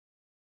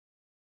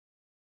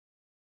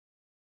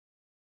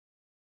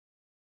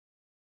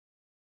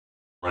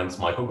Friends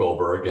Michael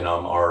Goldberg, and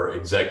I'm our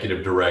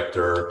executive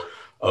director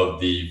of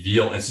the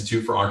Veale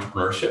Institute for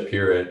Entrepreneurship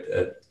here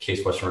at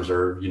Case Western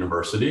Reserve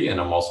University.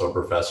 And I'm also a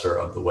professor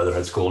of the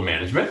Weatherhead School of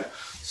Management,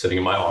 sitting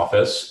in my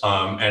office.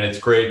 And it's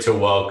great to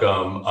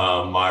welcome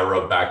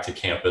Myra back to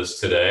campus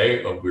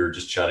today. We were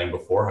just chatting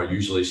before how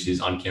usually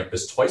she's on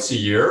campus twice a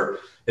year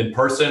in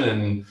person,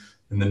 and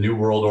in the new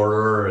world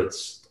order,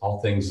 it's all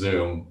things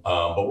Zoom.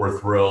 But we're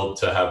thrilled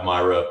to have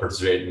Myra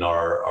participate in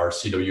our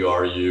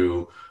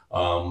CWRU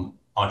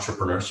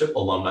Entrepreneurship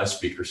Alumni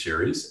Speaker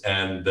Series.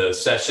 And the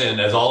session,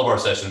 as all of our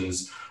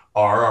sessions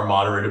are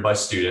moderated by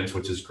students,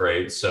 which is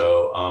great.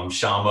 So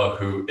Shama,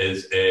 who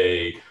is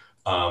a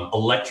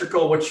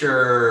what's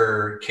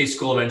your Case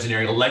School of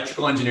Engineering?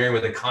 Electrical engineering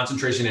with a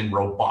concentration in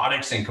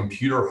robotics and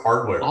computer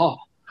hardware. Oh,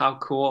 how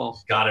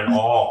cool. Got it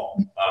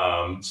all.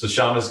 So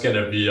Shama's going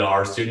to be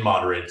our student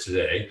moderator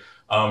today.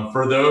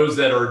 For those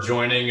that are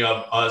joining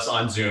us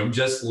on Zoom,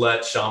 just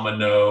let Shama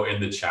know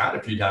in the chat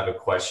if you'd have a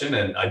question,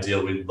 and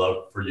ideally we'd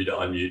love for you to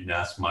unmute and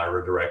ask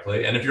Myra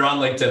directly. And if you're on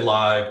LinkedIn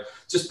Live,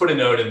 just put a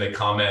note in the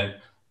comment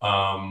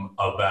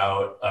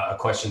about a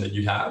question that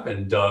you have,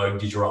 and Doug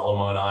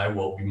DiGirolamo and I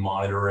will be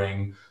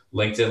monitoring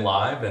LinkedIn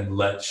Live and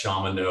let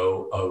Shama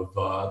know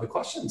of the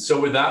question. So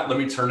with that, let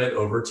me turn it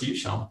over to you,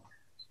 Shama.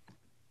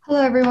 Hello,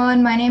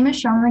 everyone. My name is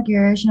Shama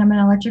Girish, and I'm an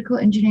electrical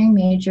engineering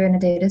major and a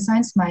data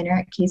science minor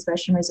at Case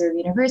Western Reserve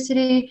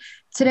University.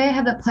 Today, I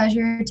have the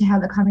pleasure to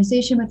have a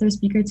conversation with our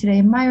speaker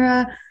today,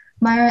 Myra.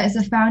 Myra is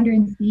the founder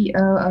and CEO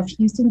of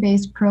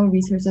Houston-based Pearl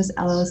Resources,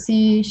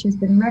 LLC. She's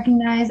been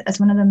recognized as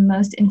one of the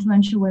most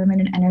influential women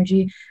in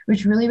energy,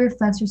 which really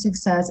reflects her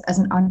success as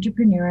an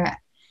entrepreneur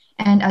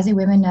and as a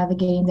woman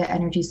navigating the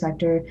energy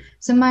sector.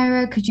 So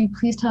Myra, could you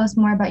please tell us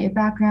more about your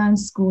background,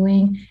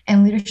 schooling,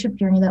 and leadership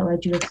journey that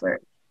led you to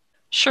FLIRT?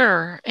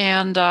 Sure.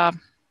 And I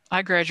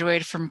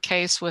graduated from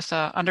Case with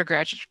an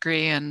undergraduate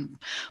degree in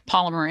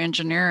polymer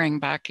engineering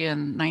back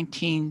in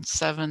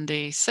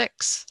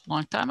 1976, a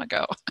long time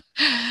ago.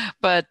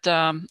 But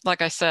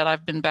like I said,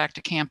 I've been back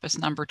to campus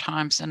a number of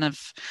times and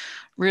have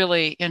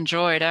really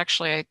enjoyed.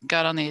 Actually, I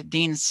got on the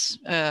Dean's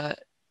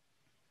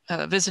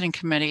visiting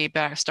committee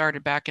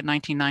started back in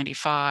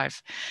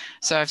 1995.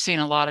 So I've seen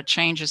a lot of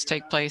changes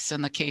take place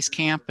in the Case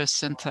campus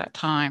since that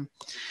time.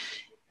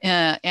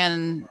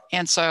 And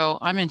so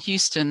I'm in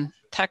Houston,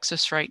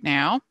 Texas right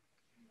now,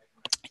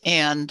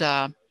 and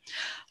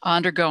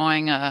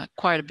undergoing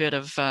quite a bit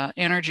of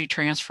energy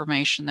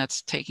transformation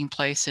that's taking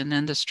place in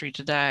industry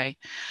today.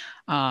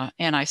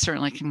 And I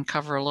certainly can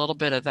cover a little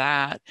bit of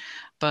that.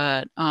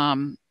 But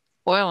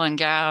oil and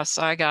gas,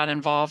 I got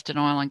involved in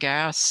oil and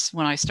gas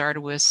when I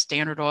started with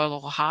Standard Oil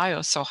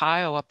Ohio,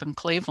 up in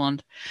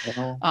Cleveland.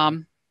 Uh-huh.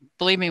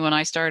 Believe me, when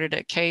I started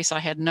at Case, I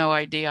had no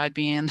idea I'd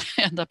be end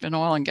up in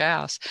oil and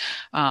gas.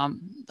 I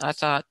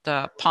thought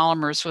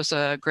polymers was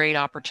a great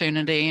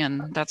opportunity,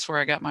 and that's where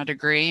I got my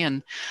degree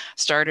and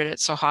started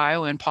at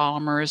Ohio in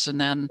polymers. And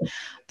then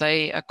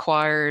they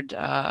acquired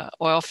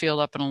oil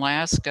field up in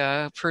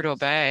Alaska, Prudhoe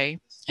Bay,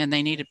 and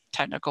they needed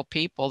technical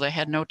people. They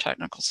had no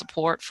technical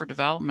support for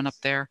development up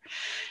there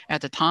at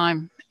the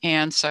time.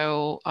 And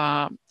so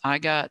I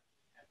got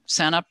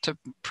sent up to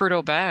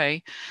Prudhoe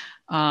Bay.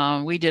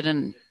 We did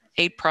an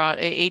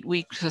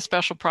 8-week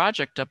special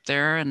project up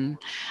there, and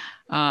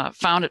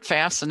found it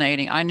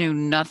fascinating. I knew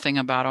nothing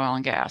about oil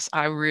and gas.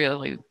 I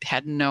really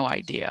had no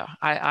idea.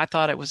 I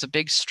thought it was a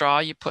big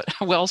straw.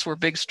 Wells were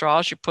big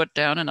straws you put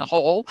down in a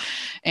hole,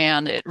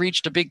 and it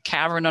reached a big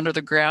cavern under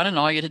the ground, and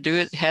all you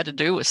had to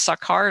do was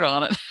suck hard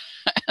on it.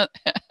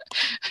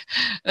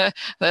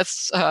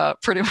 That's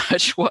pretty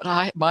much what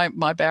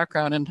my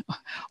background in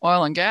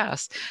oil and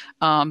gas.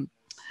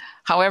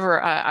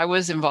 However, I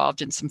was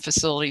involved in some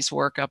facilities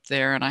work up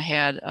there, and I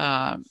had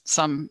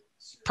some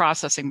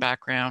processing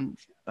background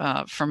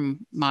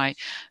from my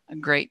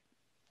great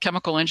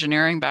chemical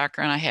engineering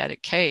background I had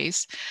at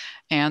Case.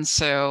 And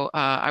so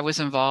I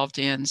was involved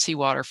in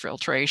seawater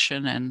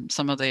filtration and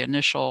some of the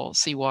initial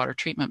seawater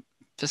treatment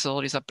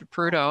facilities up at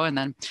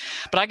Prudhoe.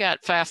 But I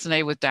got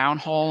fascinated with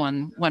downhole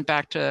and went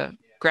back to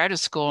graduate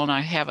school, and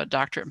I have a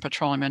doctorate in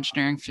petroleum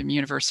engineering from the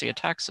University of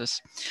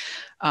Texas.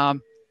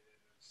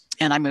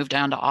 And I moved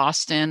down to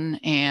Austin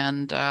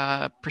and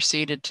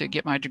proceeded to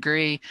get my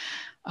degree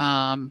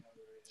in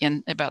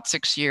about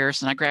 6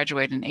 years. And I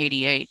graduated in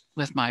 '88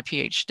 with my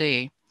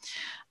PhD.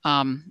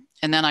 And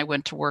then I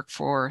went to work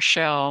for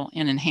Shell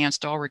in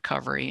enhanced oil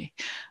recovery,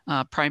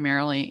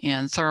 primarily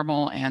in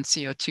thermal and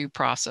CO2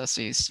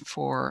 processes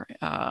for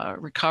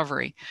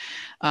recovery.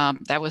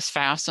 That was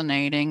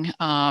fascinating,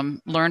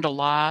 learned a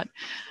lot.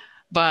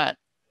 But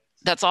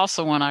that's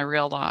also when I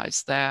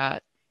realized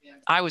that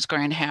I was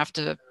going to have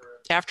to,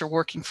 after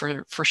working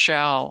for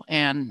Shell,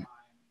 and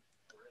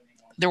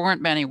there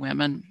weren't many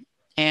women,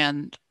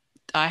 and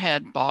I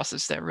had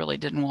bosses that really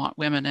didn't want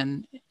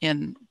women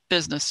in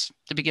business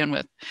to begin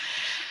with.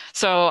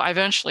 So I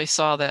eventually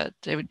saw that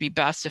it would be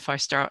best if I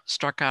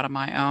struck out on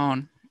my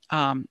own.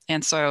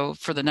 And so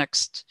for the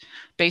next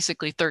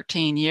basically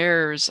 13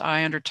 years,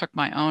 I undertook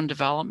my own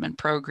development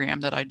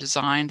program that I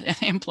designed and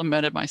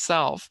implemented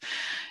myself,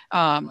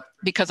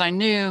 because I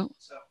knew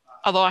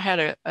although I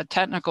had a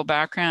technical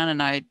background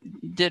and I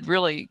did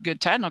really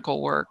good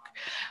technical work,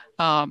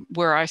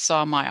 where I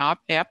saw my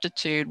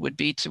aptitude would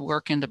be to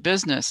work into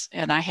business.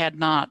 And I had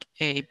not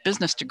a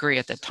business degree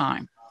at the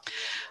time.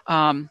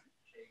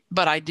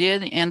 But I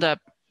did end up,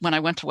 when I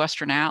went to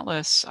Western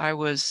Atlas, I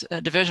was a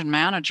division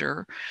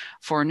manager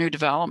for a new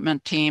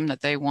development team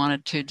that they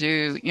wanted to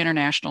do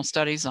international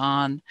studies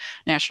on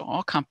national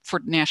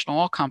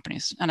oil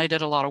companies. And I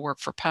did a lot of work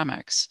for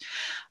Pemex.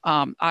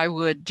 I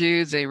would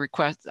do the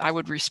request, I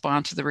would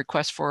respond to the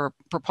request for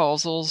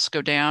proposals,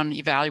 go down,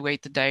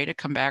 evaluate the data,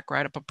 come back,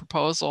 write up a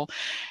proposal.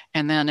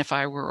 And then if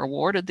I were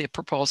awarded the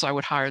proposal, I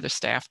would hire the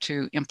staff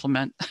to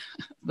implement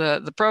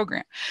the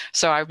program.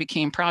 So I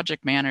became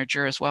project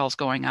manager as well as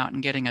going out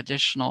and getting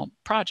additional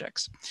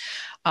projects.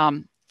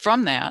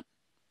 From that,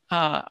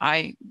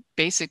 I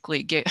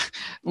basically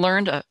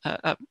learned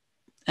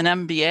an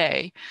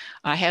MBA.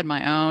 I had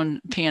my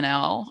own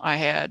P&L. I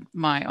had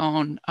my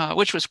own,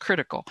 which was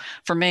critical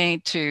for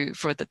me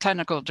for the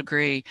technical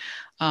degree.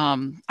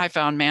 I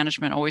found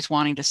management always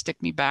wanting to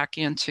stick me back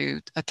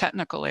into a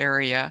technical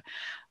area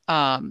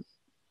to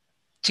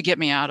get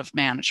me out of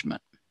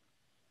management.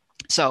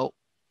 So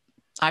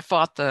I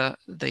fought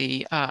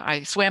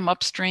I swam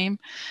upstream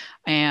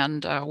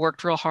and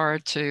worked real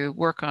hard to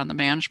work on the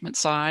management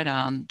side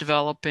on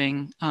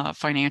developing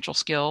financial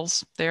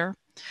skills there.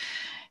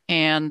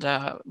 And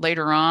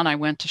later on, I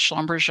went to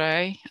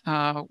Schlumberger.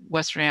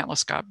 Western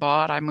Atlas got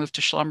bought. I moved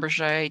to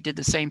Schlumberger, did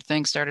the same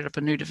thing, started up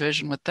a new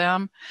division with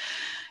them,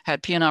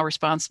 had P&L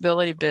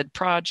responsibility, bid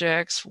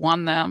projects,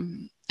 won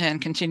them,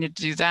 and continued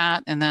to do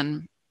that. And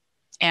then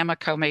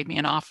Amoco made me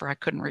an offer I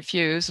couldn't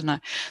refuse. And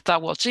I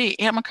thought, well, gee,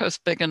 Amoco's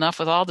big enough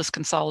with all this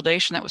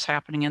consolidation that was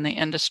happening in the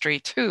industry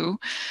too.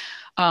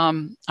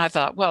 I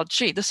thought, well,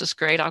 gee, this is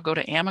great. I'll go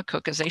to Amoco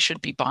because they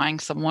should be buying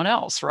someone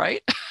else,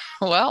 right?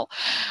 Well,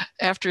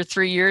 after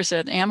 3 years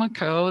at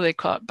Amoco, they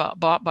got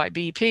bought by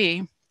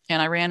BP.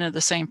 And I ran into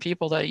the same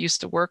people that I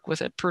used to work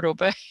with at Prudhoe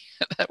Bay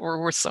that were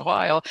worth a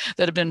while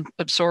that had been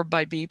absorbed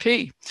by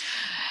BP.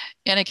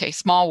 In any case,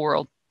 small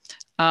world.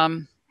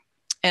 And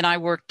I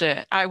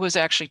was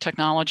actually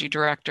technology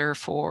director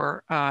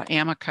for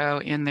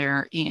Amoco in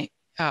their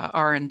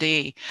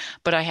R&D,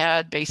 but I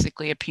had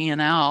basically a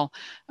P&L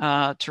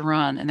to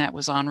run, and that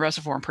was on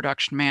reservoir and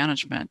production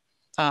management.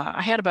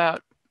 I had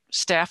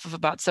staff of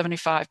about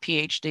 75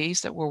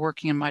 PhDs that were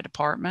working in my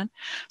department.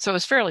 So it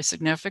was fairly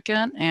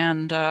significant.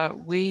 And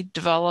we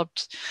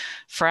developed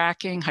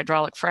fracking,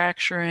 hydraulic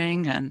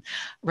fracturing, and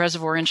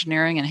reservoir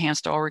engineering,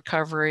 enhanced oil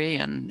recovery,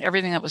 and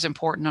everything that was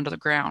important under the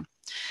ground.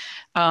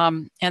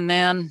 And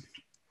then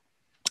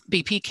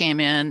BP came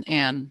in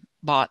and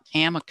bought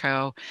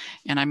Amoco,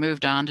 and I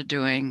moved on to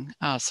doing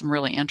some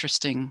really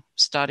interesting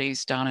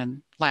studies down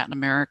in Latin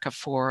America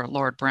for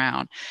Lord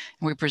Brown.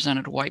 And we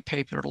presented a white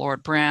paper to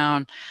Lord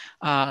Brown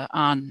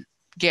on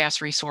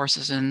gas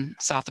resources in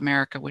South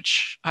America,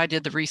 which I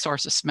did the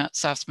resource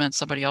assessment.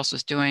 Somebody else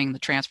was doing the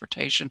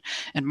transportation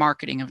and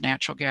marketing of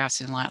natural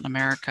gas in Latin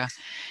America.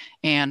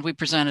 And we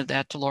presented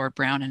that to Lord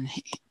Brown, and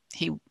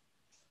he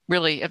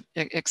really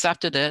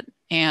accepted it.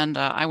 And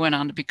I went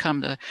on to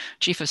become the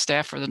chief of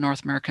staff for the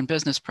North American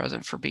business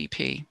president for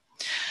BP.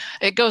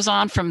 It goes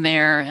on from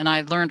there, and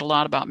I learned a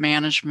lot about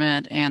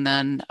management, and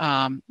then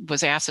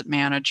was asset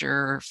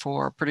manager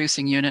for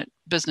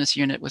business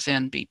unit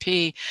within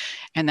BP,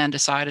 and then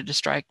decided to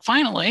strike.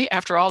 Finally,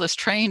 after all this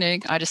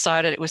training, I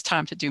decided it was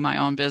time to do my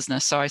own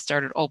business. So I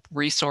started Opal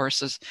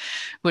Resources,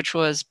 which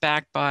was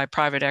backed by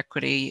private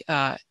equity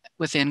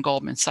within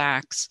Goldman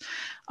Sachs.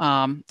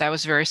 That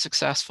was a very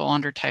successful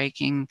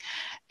undertaking.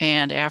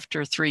 And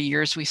after 3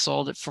 years, we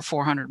sold it for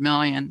 $400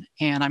 million.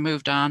 And I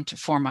moved on to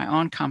form my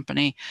own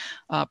company,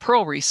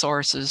 Pearl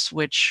Resources,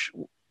 which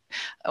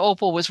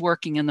Opal was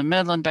working in the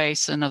Midland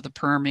Basin of the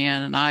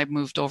Permian, and I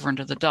moved over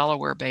into the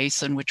Delaware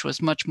Basin, which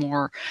was much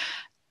more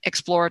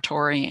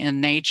exploratory in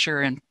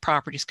nature, and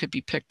properties could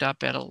be picked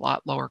up at a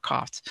lot lower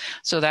costs.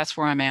 So that's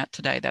where I'm at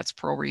today. That's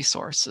Pearl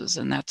Resources.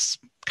 And that's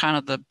kind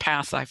of the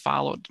path I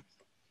followed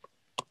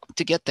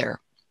to get there.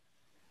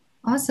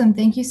 Awesome.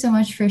 Thank you so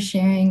much for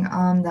sharing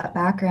that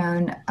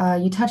background.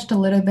 You touched a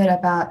little bit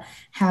about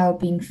how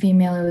being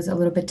female, it was a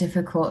little bit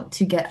difficult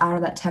to get out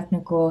of that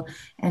technical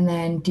and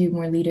then do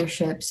more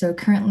leadership. So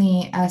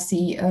currently as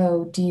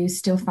CEO, do you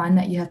still find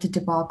that you have to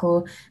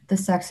debacle the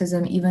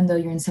sexism even though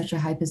you're in such a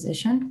high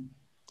position?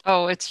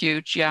 Oh, it's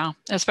huge. Yeah.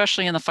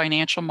 Especially in the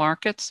financial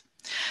markets.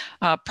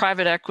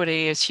 Private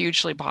equity is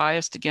hugely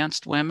biased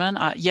against women.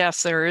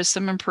 Yes, there is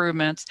some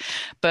improvements,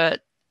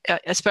 but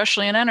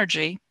especially in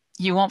energy,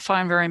 you won't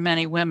find very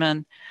many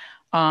women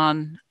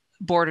on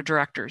board of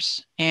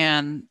directors.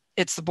 And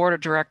it's the board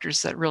of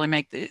directors that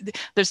really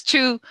there's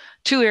two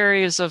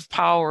areas of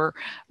power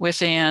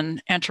within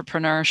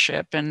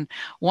entrepreneurship. And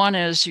one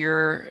is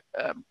your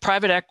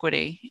private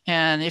equity.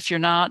 And if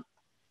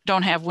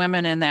don't have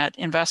women in that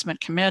investment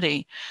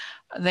committee,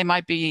 they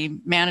might be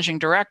managing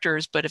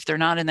directors, but if they're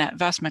not in that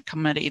investment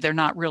committee, they're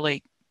not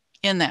really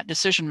in that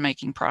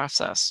decision-making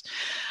process.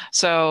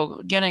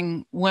 So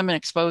getting women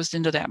exposed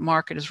into that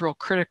market is real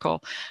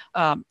critical.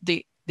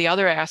 The the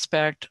other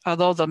aspect,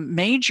 although the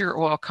major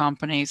oil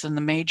companies and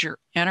the major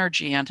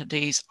energy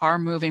entities are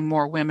moving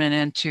more women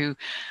into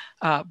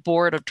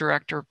board of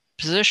director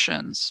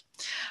positions,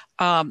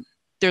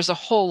 there's a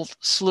whole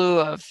slew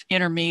of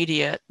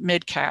intermediate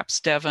mid-caps,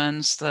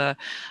 Devons, the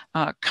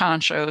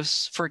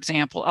Conchos, for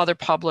example, other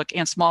public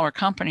and smaller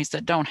companies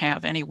that don't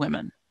have any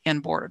women in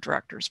board of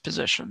directors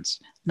positions,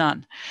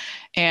 none.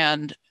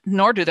 And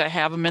nor do they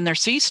have them in their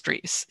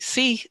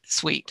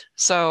C-suite.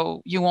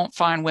 So you won't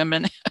find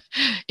women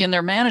in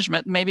their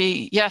management,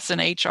 maybe, yes, in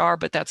HR,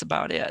 but that's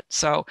about it.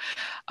 So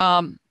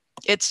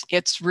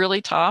it's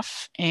really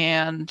tough.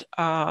 And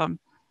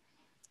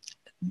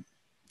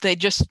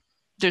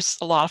there's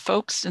a lot of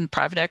folks in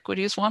private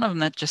equity is one of them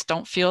that just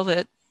don't feel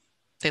that.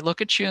 They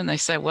look at you and they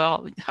say,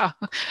 well,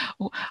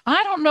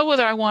 I don't know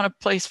whether I want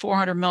to place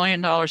 $400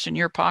 million in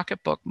your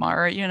pocketbook,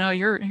 Myra. You know,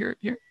 you're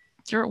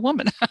a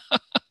woman.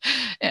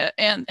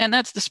 and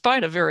that's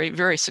despite a very,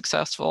 very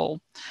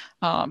successful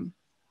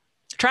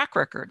track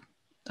record.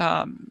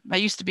 I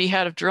used to be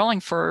head of drilling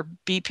for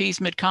BP's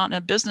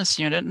Mid-Continent business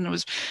unit and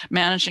was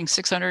managing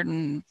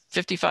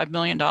 $655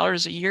 million a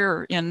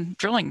year in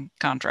drilling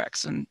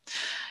contracts and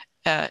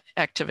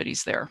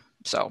activities there.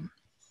 So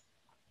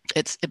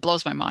it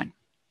blows my mind.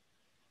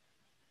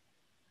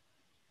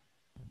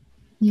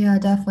 Yeah,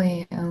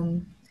 definitely.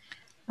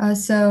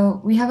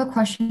 So we have a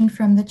question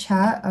from the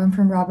chat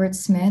from Robert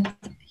Smith.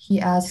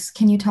 He asks,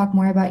 can you talk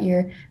more about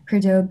your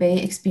Prudhoe Bay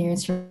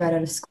experience right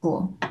out of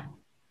school?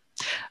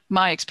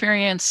 My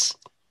experience,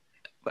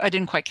 I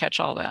didn't quite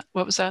catch all that.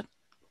 What was that,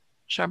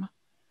 Sharma?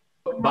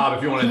 Bob,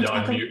 if you want to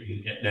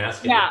unmute and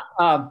ask it. Yeah,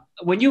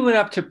 when you went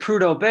up to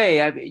Prudhoe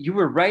Bay, you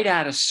were right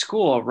out of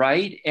school,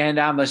 right? And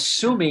I'm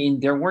assuming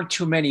there weren't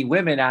too many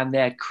women on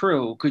that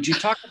crew. Could you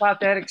talk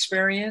about that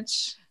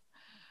experience?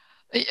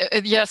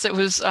 Yes, it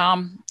was.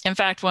 In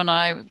fact,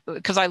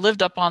 because I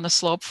lived up on the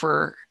slope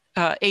for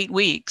 8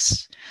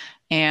 weeks,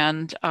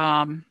 and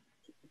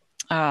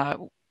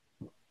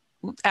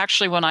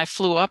actually, when I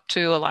flew up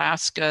to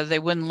Alaska, they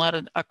wouldn't let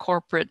a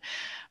corporate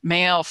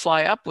male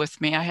fly up with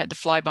me. I had to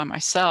fly by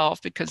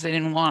myself because they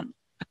didn't want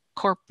a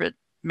corporate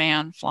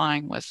man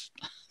flying with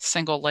a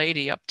single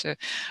lady up to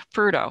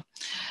Prudhoe.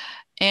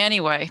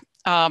 Anyway,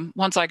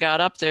 once I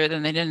got up there,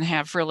 then they didn't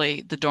have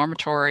really the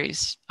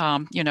dormitories.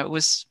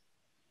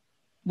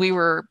 We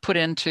were put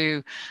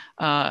into,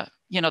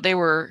 they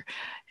were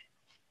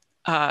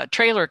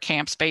trailer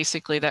camps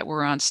basically that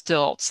were on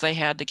stilts. They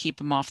had to keep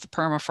them off the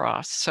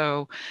permafrost.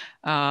 So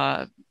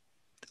I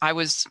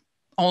was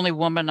only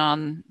woman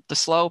on the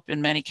slope in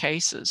many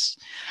cases,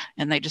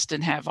 and they just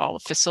didn't have all the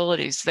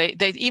facilities. They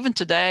even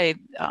today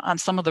on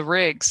some of the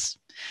rigs,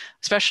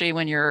 especially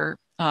when you're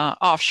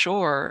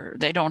offshore,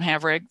 they don't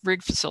have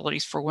rig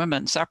facilities for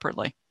women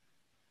separately.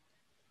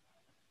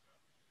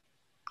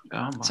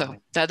 Oh my. So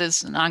that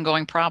is an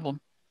ongoing problem.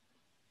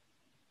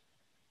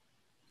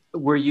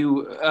 Were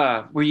you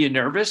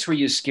nervous? Were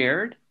you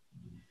scared?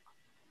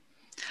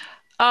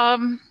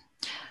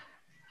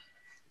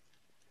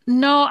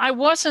 No, I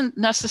wasn't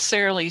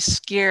necessarily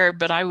scared,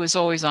 but I was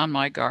always on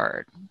my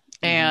guard.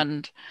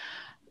 Mm-hmm.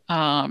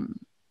 And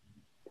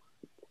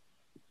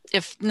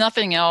if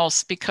nothing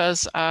else,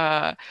 because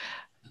I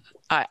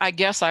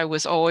guess I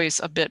was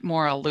always a bit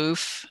more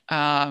aloof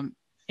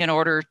in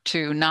order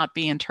to not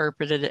be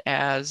interpreted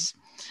as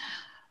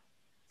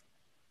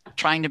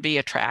trying to be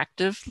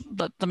attractive.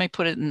 Let me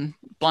put it in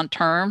blunt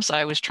terms.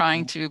 I was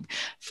trying to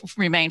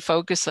remain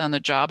focused on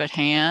the job at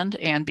hand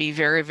and be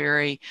very,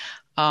 very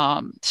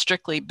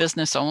strictly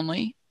business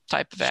only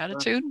type of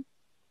attitude.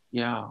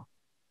 Yeah.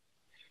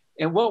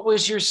 And what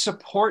was your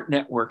support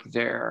network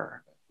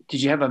there?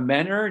 Did you have a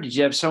mentor? Did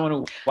you have someone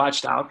who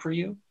watched out for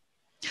you?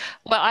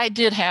 Well, I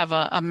did have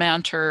a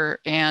mentor,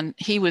 and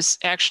he was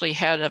actually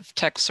head of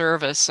tech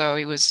service, so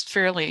he was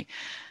fairly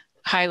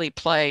highly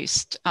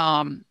placed.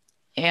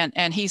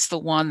 And he's the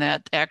one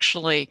that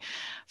actually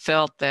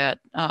felt that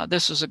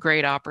this was a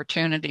great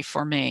opportunity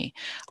for me.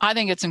 I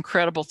think it's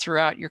incredible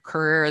throughout your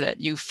career that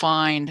you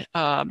find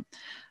a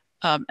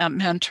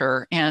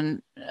mentor,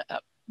 and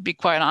be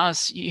quite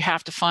honest, you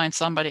have to find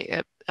somebody,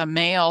 a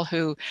male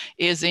who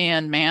is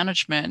in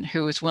management,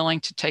 who is willing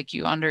to take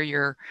you under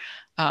your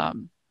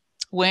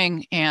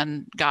wing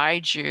and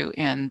guide you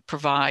and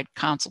provide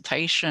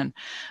consultation,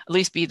 at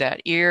least be that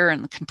ear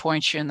and can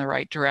point you in the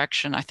right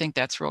direction. I think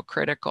that's real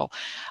critical.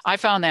 I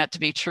found that to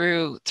be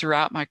true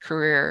throughout my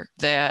career,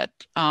 that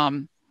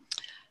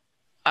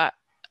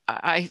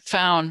I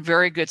found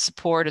very good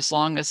support as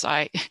long as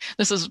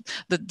this is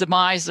the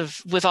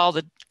demise with all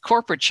the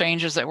corporate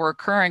changes that were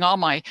occurring. All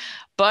my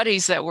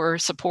buddies that were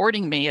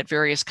supporting me at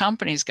various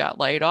companies got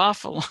laid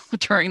off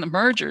during the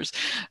mergers.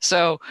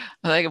 So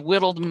they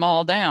whittled them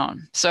all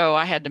down. So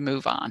I had to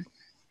move on.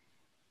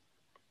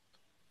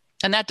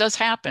 And that does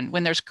happen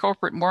when there's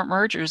corporate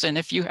mergers. And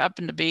if you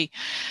happen to be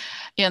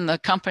in the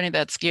company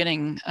that's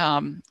getting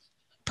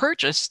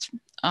purchased,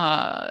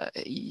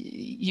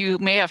 you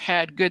may have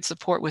had good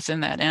support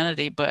within that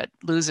entity, but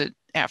lose it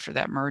after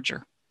that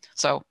merger.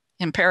 So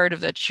imperative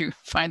that you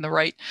find the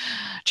right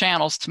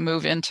channels to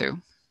move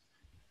into.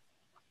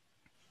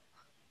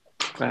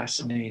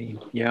 Fascinating.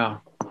 Yeah.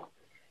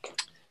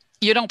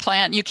 You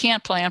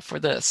can't plan for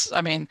this.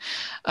 I mean,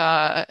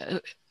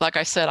 like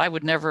I said, I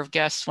would never have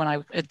guessed when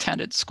I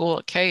attended school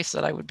at Case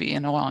that I would be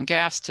in oil and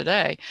gas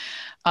today.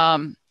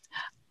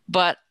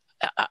 But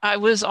I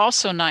was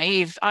also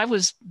naive. I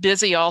was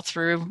busy all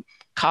through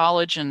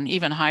college and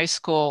even high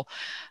school.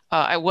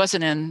 I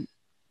wasn't in,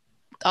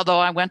 although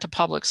I went to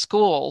public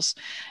schools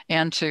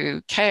and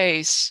to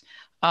Case,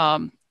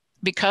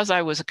 because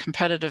I was a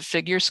competitive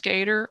figure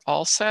skater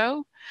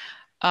also,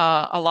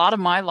 a lot of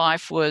my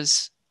life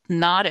was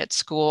not at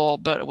school,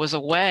 but it was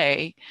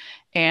away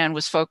and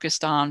was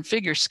focused on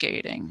figure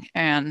skating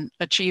and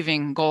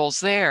achieving goals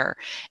there.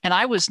 And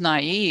I was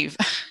naive.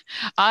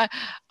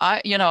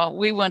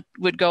 We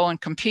would go and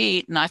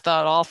compete, and I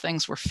thought all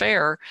things were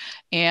fair.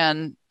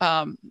 And,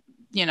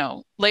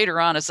 later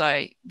on, as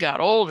I got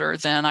older,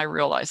 then I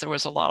realized there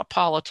was a lot of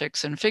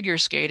politics in figure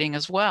skating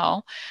as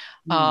well,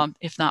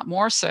 if not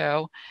more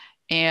so.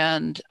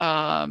 And,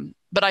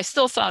 but I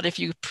still thought if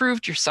you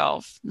proved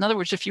yourself, in other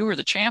words, if you were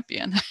the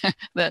champion,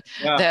 that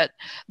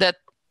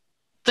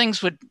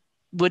things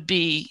would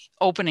be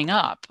opening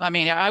up. I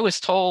mean, I was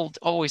told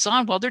always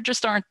on, well, there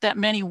just aren't that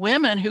many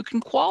women who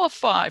can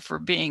qualify for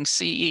being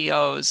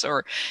CEOs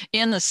or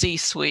in the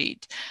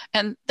C-suite.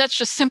 And that's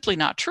just simply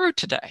not true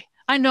today.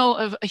 I know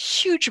of a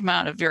huge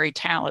amount of very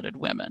talented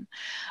women,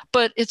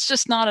 but it's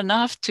just not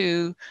enough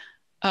to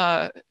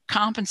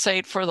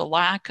compensate for the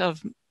lack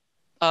of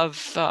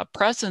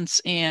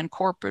presence in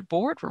corporate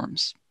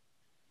boardrooms.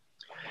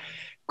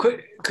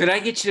 Could I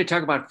get you to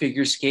talk about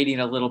figure skating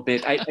a little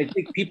bit? I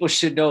think people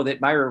should know that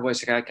Myra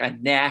was like a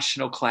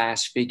national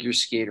class figure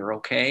skater,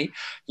 okay?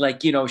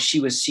 Like,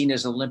 she was seen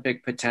as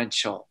Olympic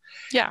potential.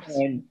 Yeah.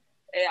 And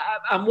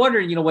I'm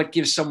wondering, what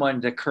gives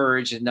someone the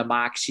courage and the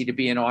moxie to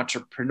be an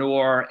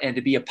entrepreneur and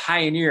to be a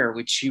pioneer,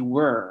 which you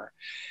were.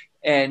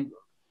 And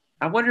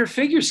I wonder if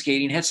figure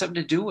skating had something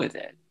to do with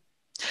it.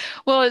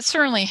 Well, it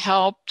certainly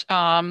helped.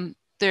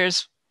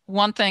 There's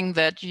one thing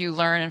that you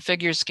learn in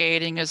figure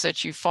skating is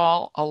that you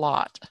fall a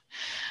lot.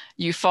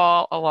 You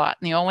fall a lot.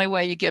 And the only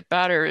way you get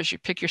better is you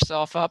pick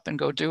yourself up and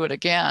go do it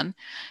again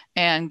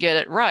and get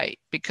it right,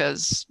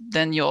 because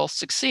then you'll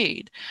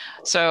succeed.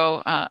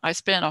 So I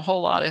spent a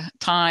whole lot of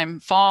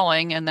time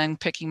falling and then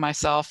picking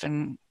myself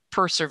and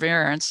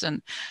perseverance.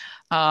 And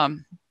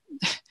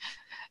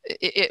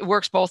it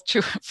works both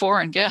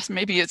for and against.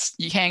 Maybe it's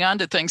you hang on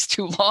to things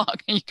too long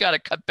and you got to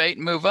cut bait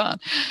and move on.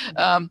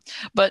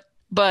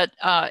 But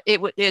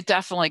it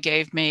definitely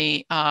gave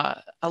me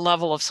a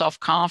level of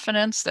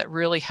self-confidence that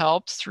really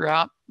helped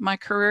throughout my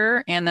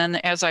career. And then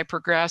as I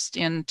progressed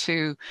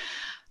into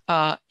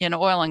in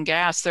oil and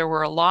gas, there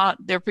are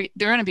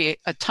going to be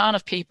a ton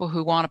of people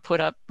who want to put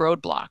up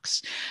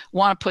roadblocks,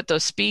 want to put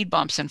those speed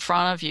bumps in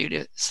front of you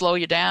to slow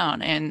you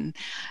down and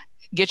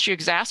get you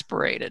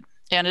exasperated.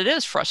 And it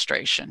is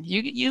frustration.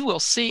 You will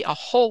see a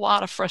whole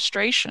lot of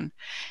frustration.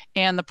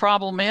 And the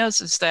problem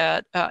is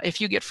that if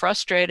you get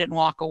frustrated and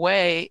walk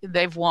away,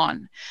 they've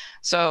won.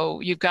 So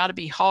you've got to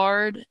be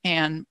hard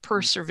and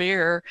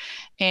persevere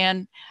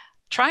and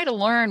try to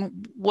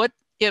learn what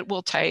it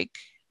will take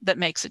that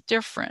makes it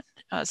different.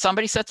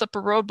 Somebody sets up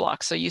a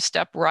roadblock, so you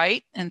step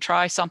right and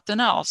try something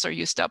else, or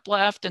you step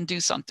left and do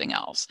something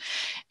else.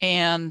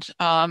 And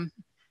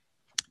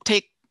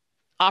take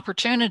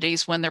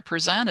opportunities when they're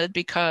presented,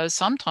 because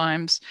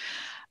sometimes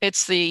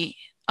it's the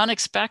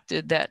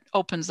unexpected that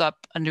opens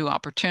up a new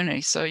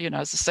opportunity. So,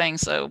 as the saying,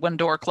 so when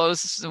door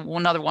closes,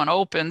 another one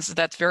opens.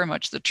 That's very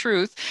much the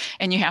truth.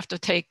 And you have to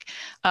take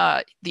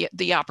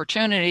the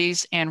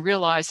opportunities and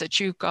realize that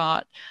you've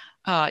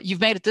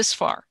made it this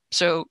far.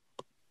 So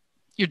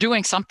you're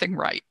doing something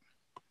right.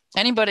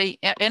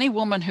 Any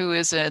woman who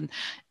is in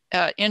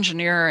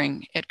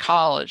engineering at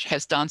college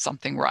has done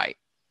something right.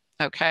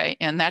 Okay.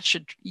 And that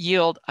should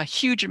yield a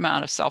huge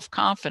amount of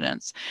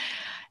self-confidence.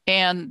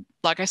 And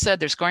like I said,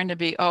 there's going to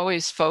be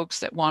always folks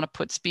that want to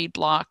put speed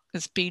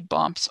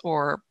bumps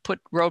or put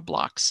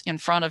roadblocks in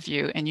front of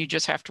you, and you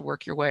just have to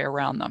work your way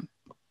around them.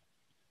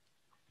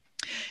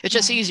 It's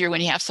just easier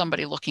when you have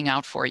somebody looking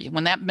out for you,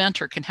 when that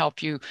mentor can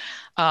help you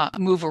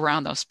move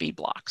around those speed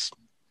blocks.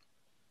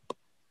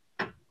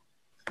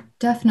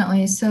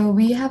 Definitely. So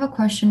we have a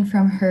question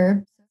from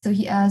Herb. So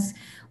he asks,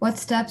 what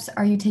steps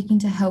are you taking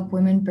to help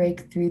women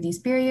break through these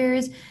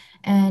barriers?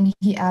 And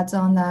he adds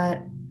on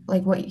that,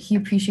 like, what he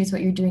appreciates what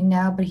you're doing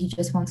now, but he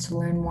just wants to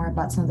learn more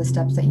about some of the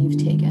steps that you've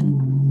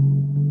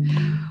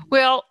taken.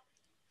 Well,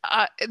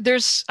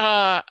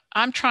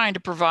 I'm trying to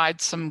provide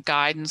some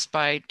guidance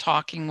by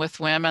talking with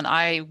women.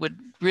 I would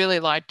really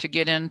like to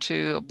get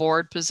into a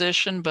board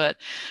position, but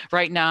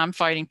right now I'm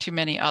fighting too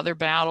many other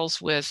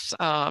battles with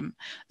the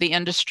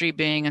industry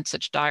being in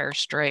such dire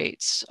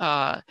straits.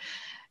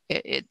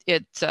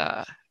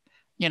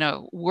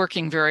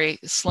 Working very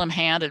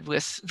slim-handed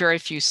with very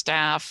few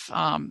staff.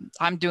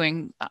 I'm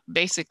doing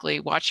basically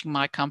watching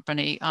my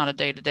company on a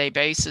day-to-day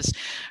basis,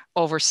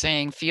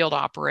 overseeing field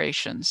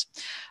operations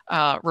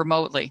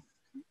remotely.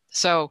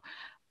 So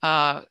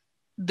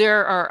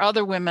there are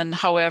other women,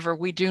 however,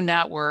 we do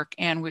network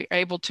and we're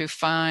able to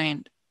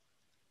find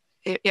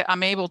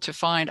I'm able to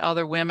find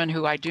other women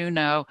who I do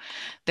know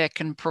that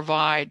can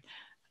provide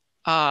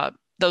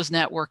those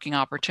networking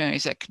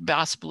opportunities that could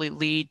possibly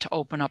lead to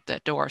open up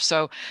that door.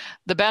 So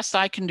the best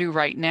I can do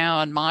right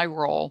now in my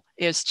role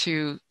is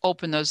to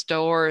open those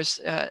doors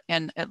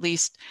and at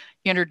least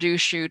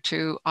introduce you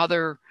to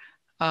other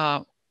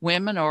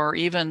women or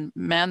even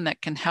men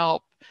that can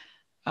help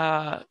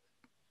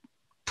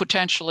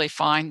potentially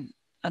find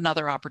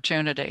another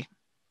opportunity.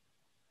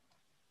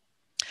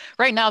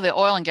 Right now, the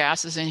oil and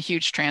gas is in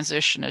huge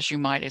transition, as you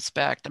might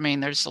expect. I mean,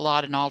 there's a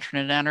lot in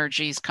alternate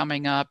energies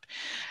coming up.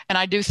 And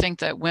I do think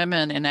that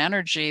women in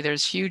energy,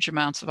 there's huge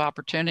amounts of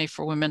opportunity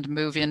for women to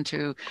move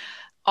into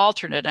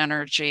alternate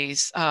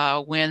energies,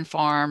 wind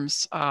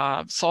farms,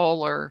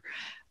 solar,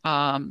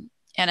 and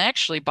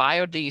actually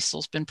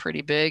biodiesel's been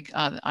pretty big.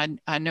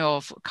 I know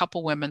of a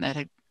couple women that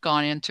had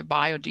gone into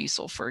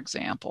biodiesel, for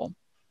example.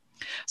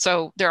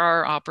 So there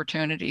are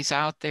opportunities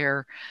out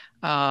there.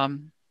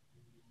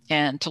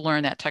 And to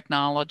learn that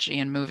technology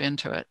and move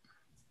into it.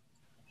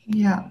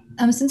 Yeah.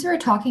 Since we were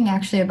talking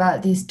actually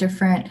about these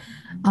different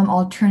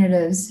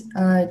alternatives,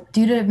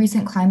 due to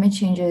recent climate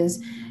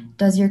changes,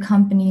 does your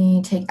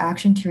company take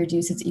action to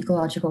reduce its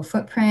ecological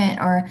footprint,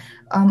 or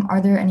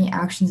are there any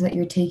actions that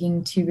you're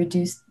taking to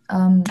reduce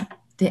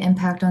the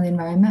impact on the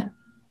environment?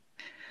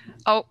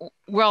 Oh,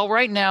 well,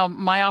 right now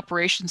my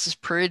operations is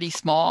pretty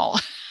small.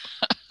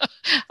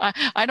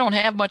 I don't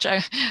have much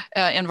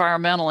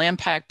environmental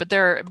impact, but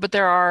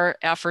there are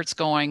efforts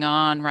going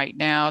on right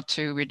now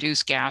to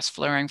reduce gas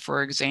flaring,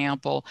 for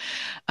example.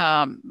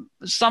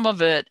 Some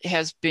of it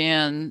has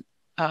been,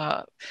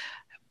 what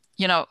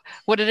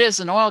it is,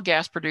 an oil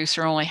gas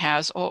producer only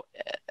has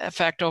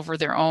effect over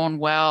their own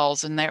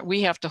wells, and that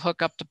we have to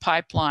hook up to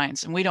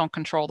pipelines, and we don't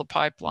control the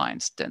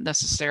pipelines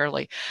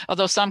necessarily.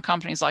 Although some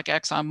companies like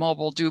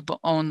ExxonMobil do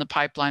own the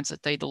pipelines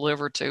that they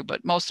deliver to,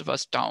 but most of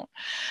us don't.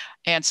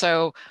 And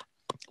so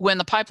when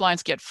the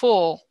pipelines get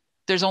full,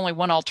 there's only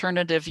one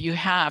alternative you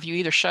have. You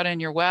either shut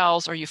in your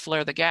wells or you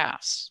flare the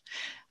gas.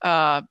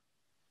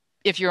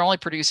 If you're only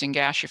producing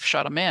gas, you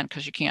shut them in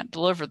because you can't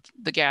deliver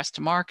the gas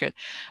to market.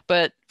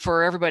 But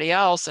for everybody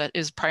else that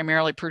is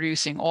primarily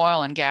producing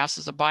oil and gas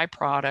as a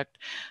byproduct,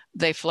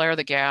 they flare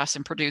the gas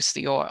and produce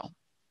the oil.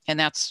 And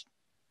that's,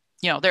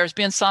 there's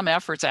been some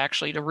efforts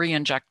actually to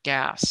re-inject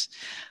gas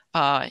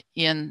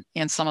in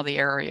some of the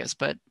areas,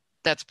 but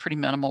that's pretty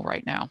minimal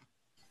right now.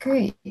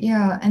 Great.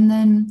 Yeah. And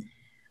then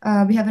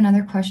we have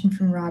another question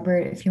from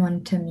Robert, if you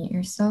wanted to mute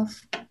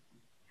yourself.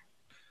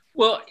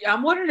 Well,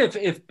 I'm wondering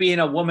if being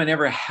a woman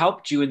ever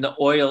helped you in the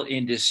oil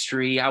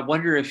industry. I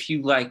wonder if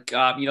you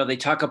they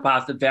talk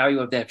about the value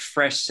of that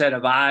fresh set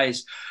of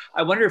eyes.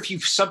 I wonder if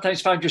you've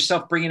sometimes found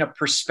yourself bringing a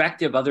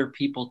perspective other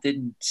people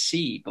didn't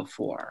see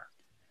before.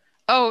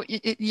 Oh,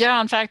 yeah.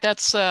 In fact,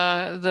 that's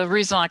the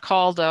reason I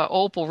called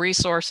Opal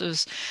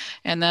Resources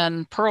and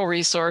then Pearl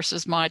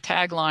Resources. My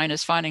tagline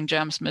is finding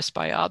gems missed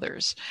by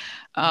others.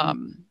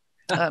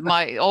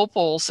 My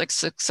Opal's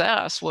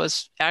success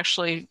was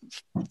actually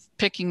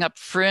picking up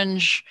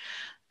fringe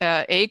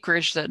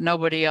acreage that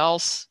nobody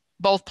else,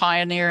 both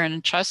Pioneer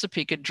and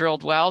Chesapeake, had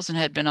drilled wells and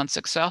had been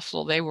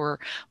unsuccessful. They were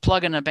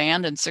plug and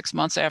abandoned 6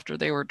 months after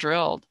they were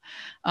drilled.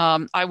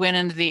 I went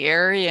into the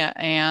area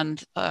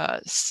and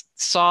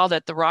saw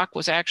that the rock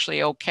was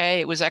actually okay.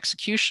 It was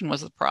execution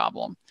was the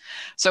problem.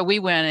 So we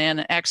went in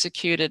and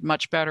executed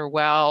much better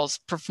wells,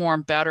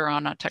 performed better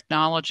on a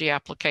technology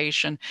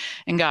application,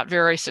 and got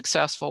very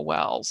successful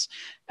wells.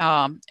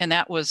 And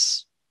that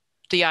was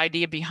the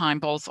idea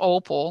behind both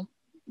Opal,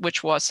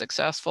 which was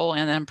successful,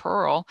 and then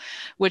Pearl,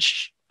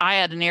 which I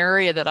had an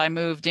area that I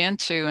moved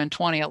into in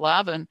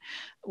 2011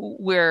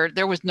 where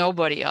there was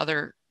nobody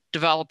other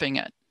developing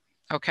it.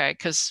 Okay.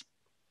 Because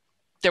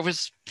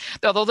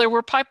although there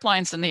were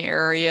pipelines in the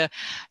area,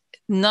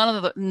 none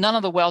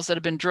of the wells that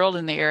had been drilled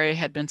in the area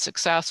had been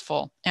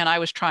successful. And I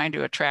was trying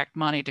to attract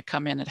money to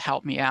come in and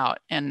help me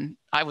out. And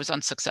I was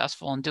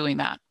unsuccessful in doing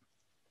that.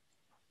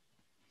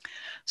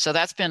 So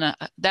that's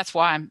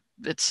why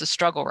it's a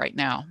struggle right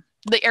now.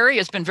 The area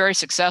has been very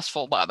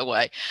successful, by the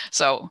way.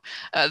 So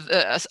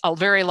a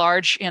very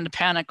large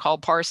independent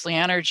called Parsley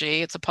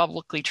Energy, it's a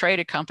publicly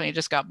traded company,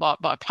 just got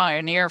bought by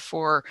Pioneer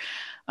for,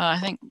 I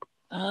think,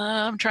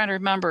 I'm trying to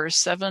remember,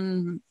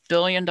 $7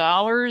 billion.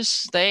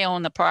 They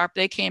own the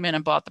property. They came in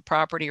and bought the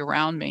property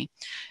around me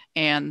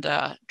and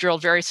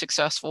drilled very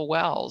successful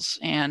wells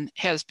and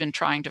has been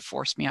trying to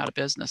force me out of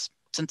business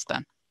since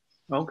then.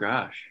 Oh,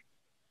 gosh.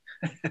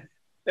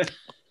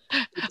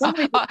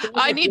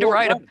 I need to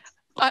write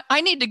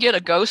I need to get a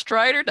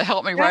ghostwriter to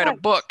help me write a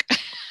book.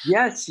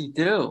 Yes, you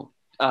do.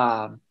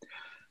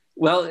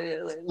 Well,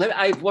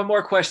 I have one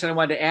more question I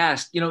wanted to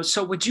ask.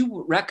 So would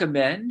you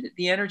recommend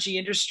the energy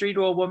industry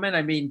to a woman?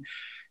 I mean,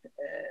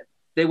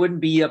 they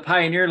wouldn't be a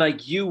pioneer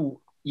like you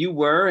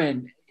were,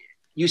 and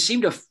you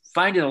seem to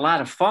find it a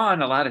lot of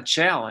fun, a lot of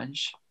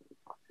challenge.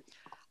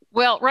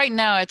 Well, right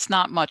now it's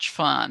not much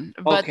fun,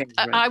 but okay,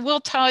 right. I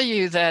will tell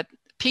you that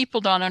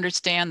people don't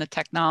understand the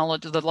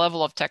technology, the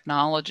level of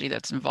technology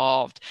that's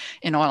involved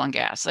in oil and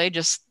gas. They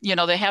just,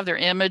 they have their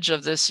image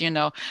of this,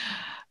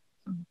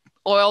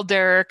 oil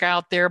derrick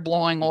out there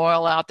blowing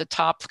oil out the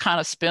top, kind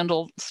of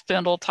spindle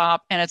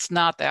top, and it's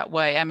not that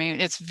way. I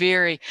mean,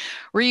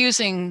 we're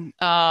using,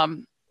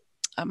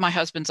 my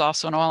husband's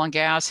also in oil and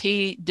gas.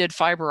 He does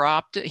fiber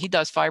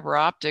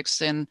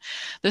optics, and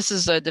this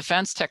is a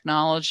defense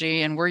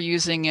technology, and we're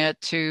using it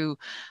to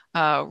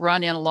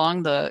run in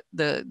along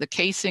the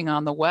casing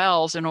on the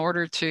wells in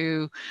order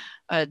to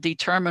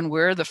determine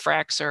where the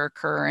fracks are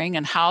occurring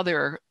and how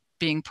they're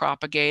being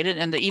propagated,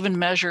 and to even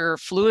measure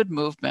fluid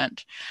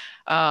movement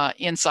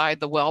inside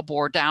the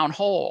wellbore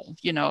downhole,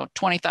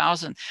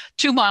 20,000,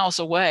 2 miles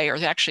away, or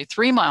actually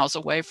 3 miles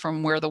away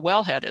from where the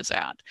wellhead is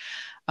at.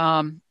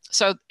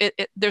 So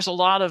there's a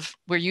lot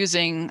we're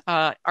using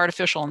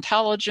artificial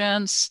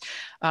intelligence,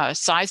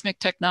 seismic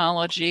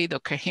technology, the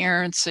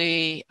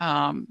coherency,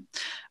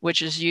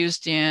 which is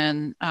used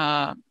in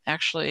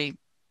actually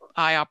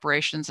eye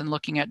operations and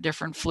looking at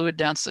different fluid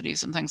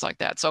densities and things like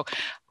that. So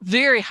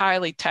very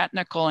highly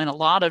technical in a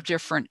lot of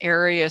different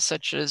areas,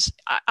 such as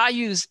I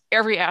use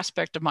every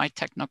aspect of my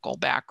technical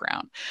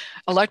background,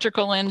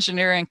 electrical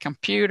engineering,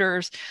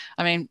 computers.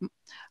 I mean,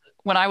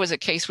 when I was at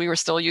Case, we were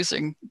still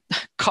using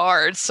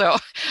cards. So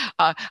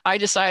I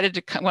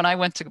decided when I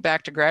went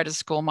back to graduate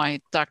school,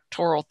 my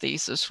doctoral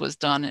thesis was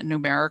done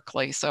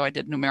numerically. So I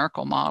did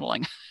numerical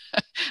modeling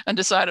and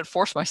decided to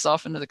force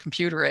myself into the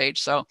computer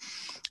age. So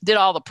did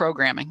all the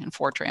programming in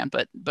Fortran,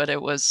 but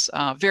it was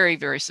very,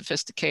 very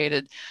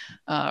sophisticated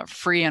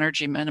free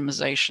energy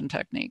minimization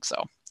technique.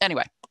 So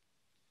anyway.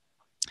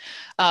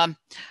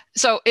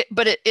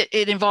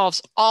 It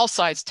involves all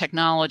sides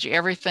technology,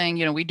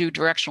 everything. We do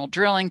directional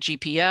drilling,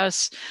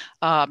 GPS,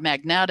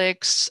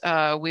 magnetics.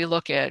 We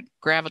look at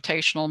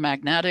gravitational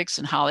magnetics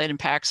and how it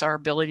impacts our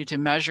ability to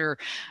measure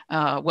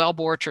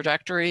wellbore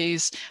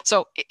trajectories.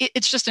 So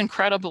it's just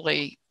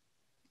incredibly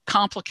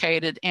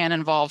complicated and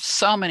involves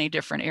so many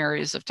different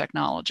areas of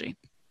technology.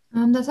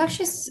 That's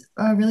actually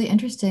really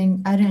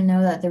interesting. I didn't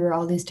know that there were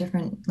all these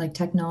different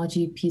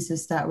technology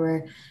pieces that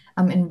were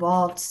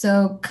involved.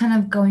 So kind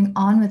of going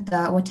on with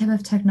that, what type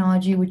of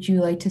technology would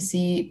you like to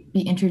see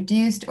be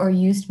introduced or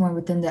used more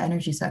within the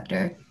energy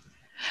sector?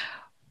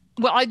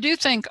 Well, I do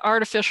think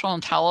artificial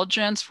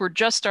intelligence, we're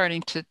just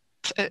starting to,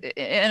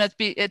 and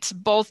it's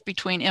both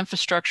between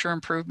infrastructure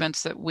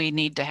improvements that we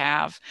need to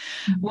have.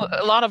 Mm-hmm. Well,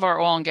 a lot of our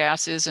oil and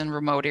gas is in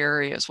remote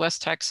areas.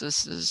 West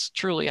Texas is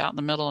truly out in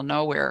the middle of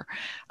nowhere.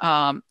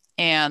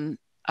 And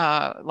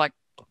like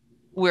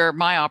where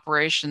my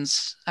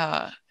operations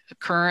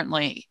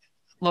currently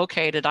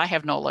located, I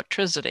have no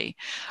electricity.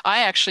 I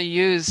actually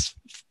use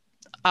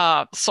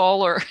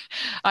solar.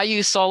 I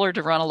use solar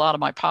to run a lot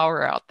of my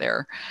power out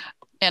there,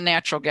 and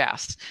natural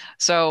gas.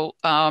 So,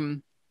 but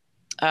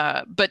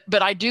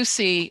I do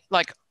see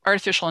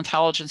artificial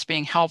intelligence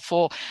being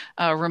helpful,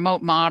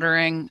 remote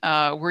monitoring.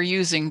 We're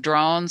using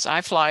drones.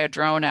 I fly a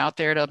drone out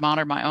there to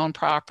monitor my own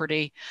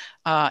property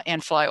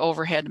and fly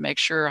overhead to make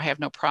sure I have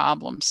no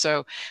problems.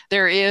 So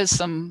there is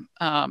some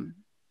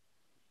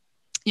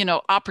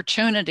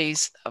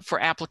opportunities for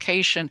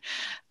application.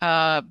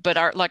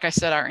 But like I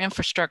said, our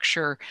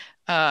infrastructure,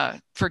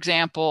 for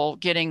example,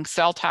 getting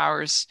cell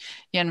towers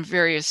in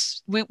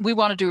various, we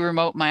want to do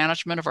remote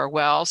management of our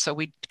wells, so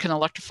we can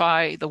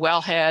electrify the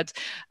wellheads,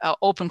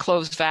 open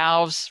close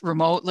valves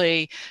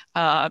remotely,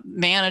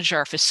 manage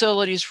our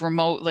facilities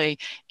remotely.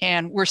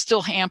 And we're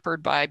still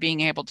hampered by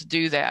being able to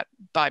do that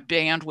by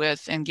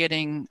bandwidth and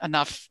getting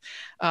enough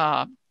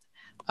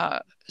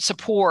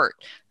support,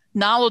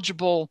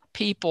 knowledgeable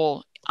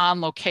people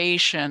on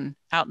location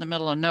out in the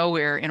middle of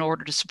nowhere in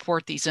order to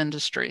support these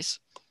industries.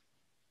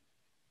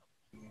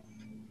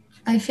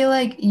 I feel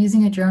like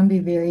using a drone would be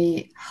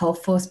very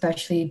helpful,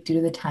 especially due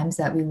to the times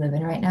that we live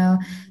in right now.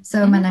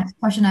 So my next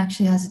question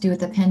actually has to do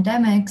with the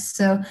pandemic.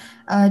 So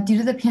due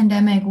to the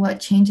pandemic, what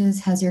changes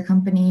has your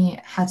company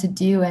had to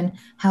do, and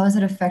how has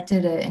it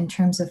affected it in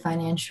terms of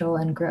financial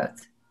and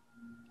growth?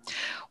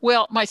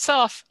 Well,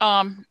 myself,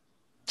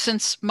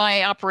 since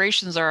my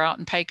operations are out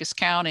in Pecos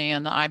County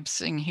and I'm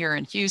sitting here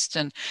in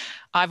Houston,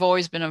 I've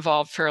always been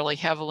involved fairly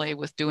heavily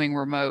with doing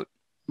remote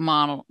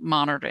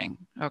monitoring.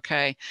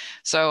 Okay.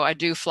 So I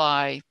do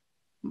fly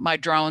my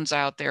drones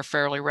out there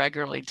fairly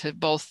regularly to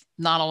both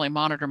not only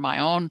monitor my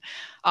own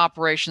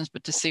operations,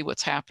 but to see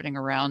what's happening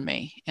around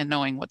me and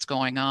knowing what's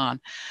going on.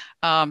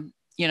 And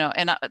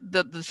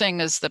the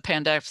thing is, the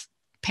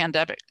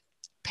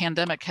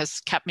pandemic has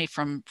kept me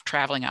from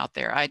traveling out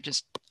there.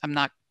 I'm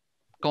not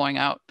going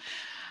out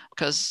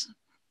because,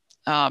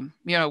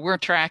 we're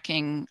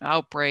tracking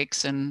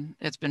outbreaks, and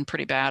it's been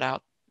pretty bad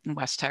out in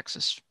West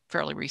Texas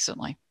fairly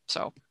recently.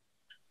 So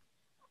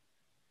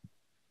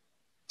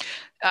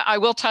I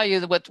will tell you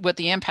that what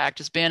the impact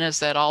has been is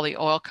that all the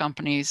oil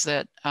companies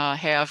that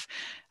have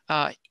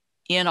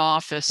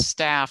in-office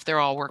staff, they're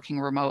all working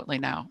remotely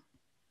now.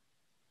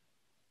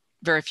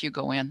 Very few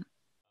go in.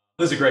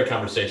 This is a great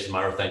conversation,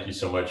 Myra. Thank you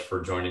so much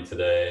for joining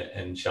today.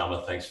 And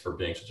Shama, thanks for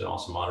being such an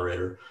awesome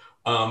moderator.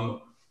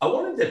 I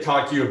wanted to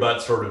talk to you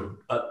about sort of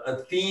a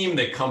theme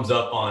that comes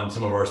up on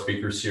some of our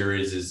speaker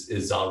series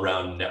is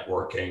around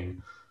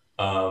networking.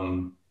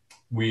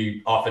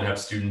 We often have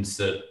students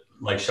that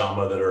like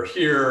Shama that are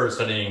here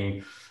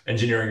studying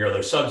engineering or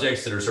other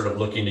subjects that are sort of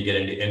looking to get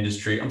into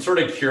industry. I'm sort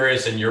of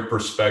curious in your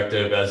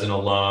perspective as an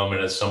alum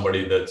and as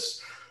somebody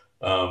that's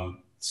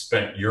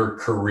spent your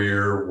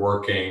career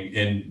working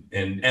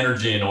in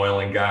energy and oil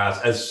and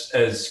gas,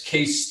 as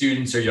case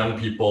students or young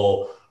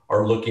people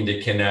are looking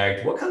to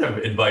connect, what kind of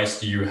advice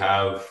do you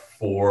have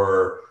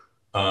for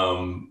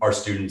our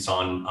students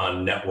on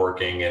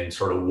networking and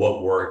sort of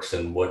what works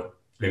and what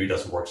maybe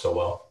doesn't work so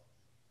well?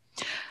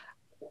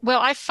 Well,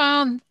 I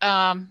found,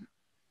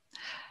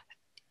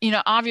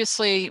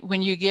 obviously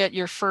when you get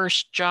your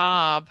first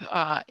job,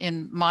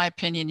 in my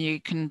opinion, you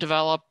can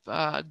develop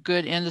a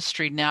good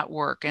industry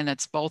network, and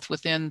it's both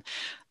within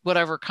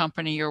whatever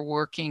company you're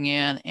working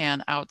in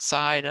and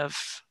outside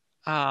of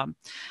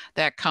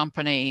that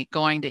company,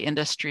 going to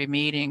industry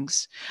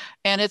meetings.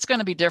 And it's going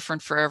to be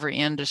different for every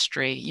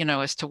industry,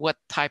 as to what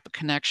type of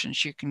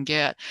connections you can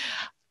get.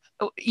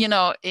 For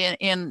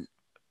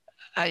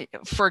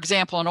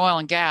example, in oil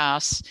and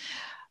gas,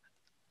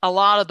 a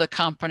lot of the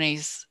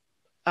companies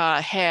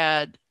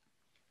had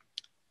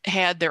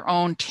their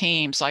own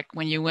teams. Like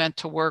when you went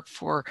to work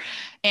for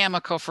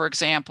Amoco, for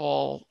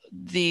example,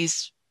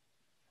 these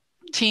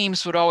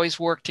teams would always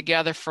work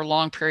together for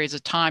long periods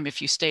of time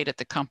if you stayed at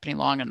the company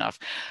long enough.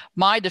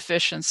 My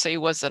deficiency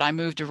was that I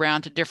moved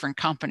around to different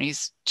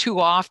companies too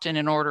often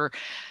in order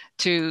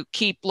to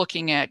keep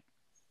looking at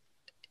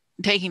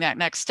taking that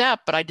next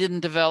step, but I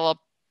didn't develop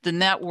the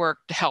network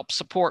to help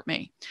support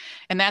me.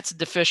 And that's a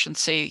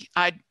deficiency.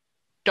 I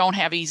don't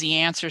have easy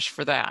answers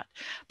for that,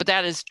 but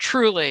that is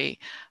truly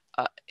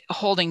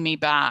holding me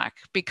back,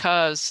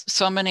 because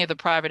so many of the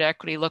private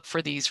equity look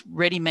for these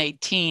ready-made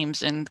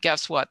teams. And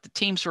guess what? The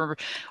teams were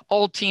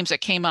old teams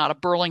that came out of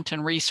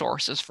Burlington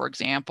Resources, for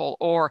example,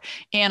 or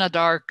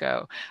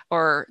Anadarko,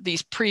 or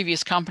these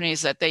previous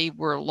companies that they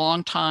were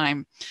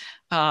long-time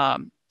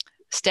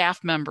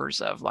staff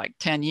members of, like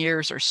 10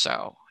 years or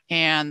so.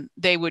 And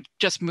they would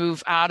just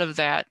move out of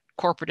that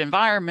corporate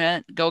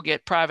environment, go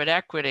get private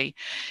equity.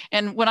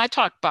 And when I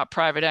talk about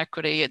private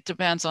equity, it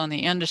depends on the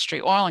industry.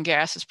 Oil and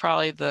gas is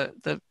probably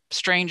the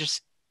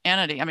strangest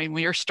entity. I mean,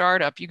 when you're a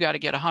startup, you got to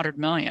get 100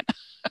 million.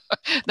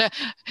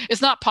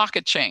 It's not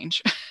pocket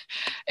change.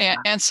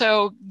 And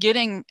so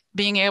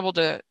being able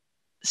to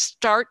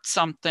start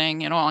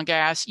something in oil and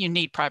gas, you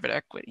need private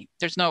equity.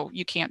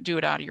 You can't do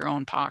it out of your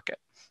own pocket.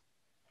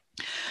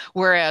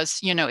 Whereas,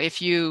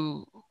 if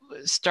you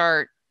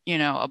start,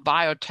 a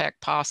biotech,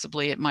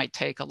 possibly it might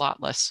take a lot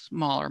less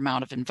smaller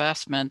amount of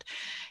investment.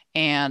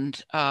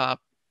 And, but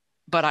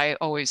I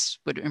always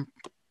would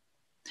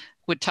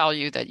tell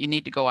you that you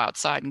need to go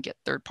outside and get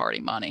third-party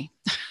money.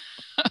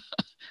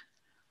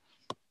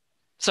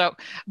 So,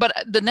 but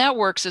the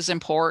networks is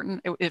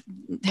important.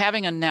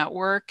 Having a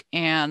network,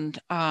 and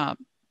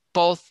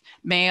both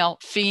male,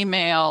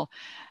 female,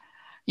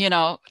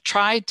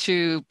 try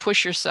to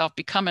push yourself,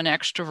 become an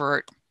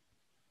extrovert,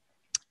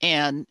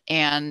 and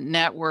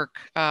network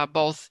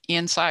both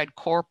inside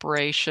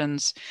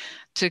corporations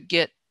to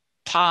get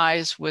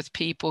ties with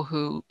people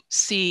who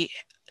see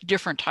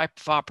different type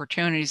of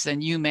opportunities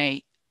than you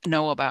may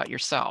know about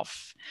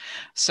yourself.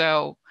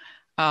 So,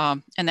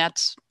 and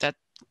that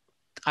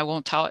I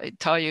won't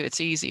tell you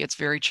it's easy. It's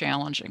very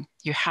challenging.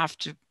 You have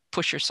to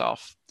push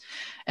yourself.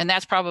 And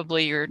that's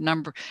probably your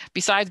number,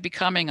 besides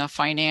becoming a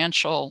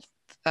financial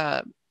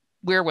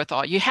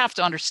wherewithal, you have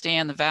to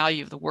understand the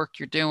value of the work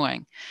you're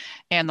doing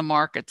and the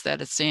markets that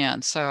it's in.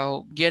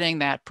 So getting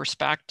that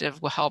perspective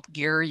will help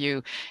gear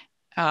you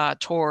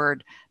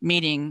toward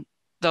meeting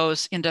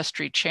those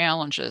industry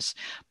challenges.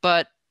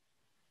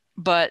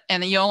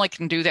 And you only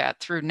can do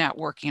that through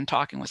networking and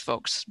talking with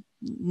folks.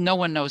 No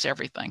one knows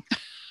everything.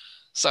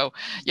 So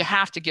you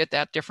have to get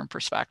that different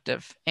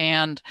perspective,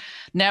 and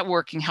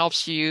networking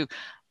helps you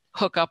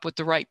hook up with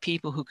the right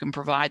people who can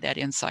provide that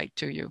insight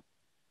to you.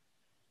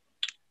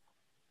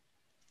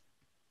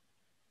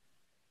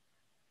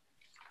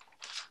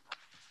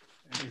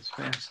 It's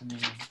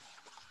fascinating.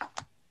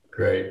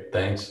 Great,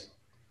 thanks.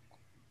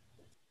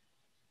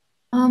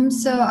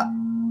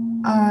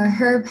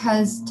 Herb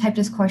has typed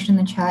his question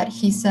in the chat.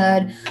 He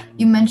said,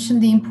 you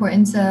mentioned the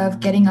importance of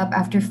getting up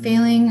after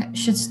failing.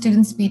 Should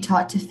students be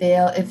taught to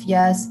fail? If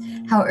yes,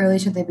 how early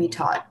should they be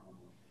taught?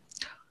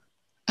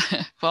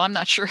 Well, I'm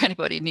not sure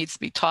anybody needs to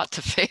be taught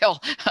to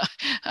fail.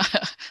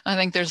 I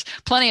think there's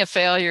plenty of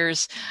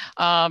failures.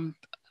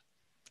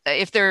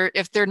 If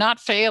they're not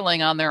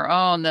failing on their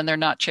own, then they're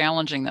not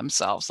challenging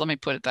themselves. Let me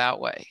put it that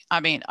way. I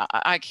mean,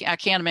 I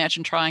can't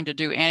imagine trying to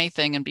do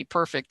anything and be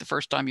perfect the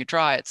first time you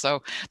try it.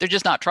 So they're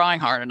just not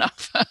trying hard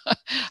enough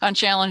on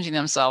challenging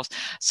themselves.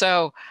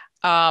 So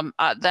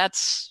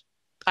that's,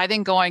 I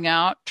think, going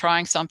out,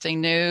 trying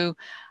something new,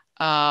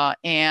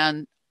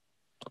 and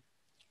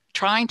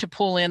trying to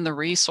pull in the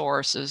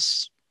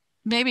resources.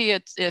 Maybe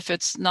if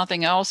it's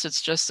nothing else,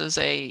 it's just as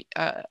a,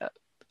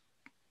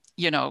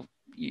 you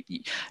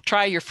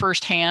try your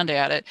first hand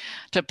at it,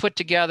 to put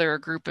together a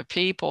group of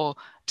people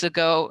to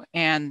go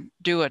and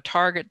do a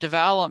target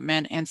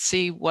development and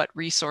see what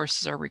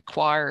resources are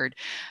required.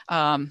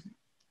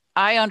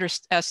 I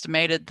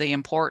underestimated the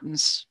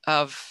importance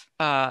of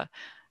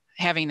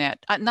having that.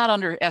 I not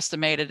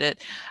underestimated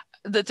it.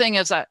 The thing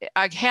is, I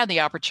had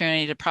the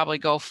opportunity to probably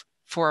go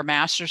for a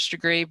master's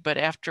degree, but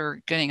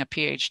after getting a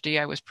PhD,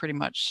 I was pretty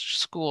much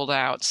schooled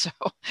out. So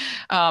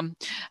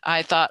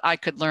I thought I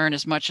could learn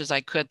as much as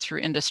I could through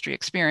industry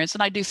experience.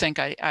 And I do think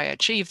I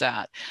achieved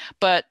that.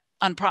 But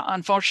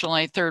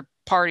unfortunately, third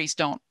parties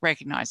don't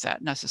recognize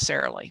that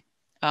necessarily.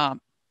 But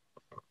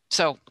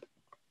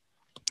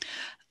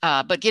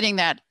getting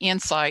that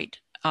insight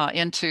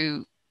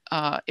into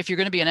if you're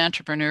going to be an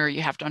entrepreneur,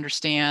 you have to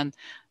understand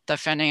the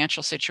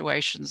financial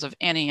situations of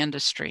any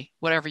industry,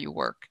 whatever you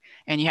work,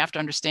 and you have to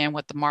understand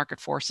what the market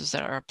forces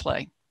that are at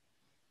play.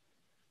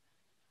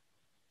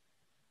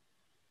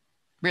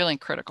 Really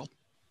critical.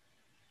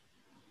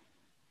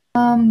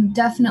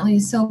 Definitely.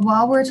 So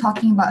while we're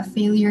talking about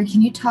failure,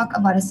 can you talk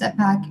about a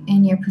setback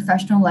in your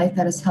professional life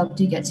that has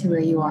helped you get to where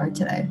you are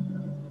today?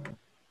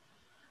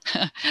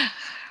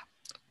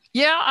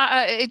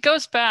 Yeah, it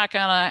goes back,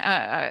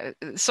 and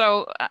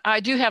so I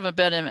do have a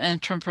bit of an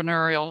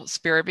entrepreneurial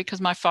spirit because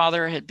my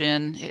father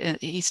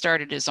he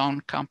started his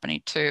own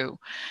company too.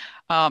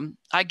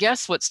 I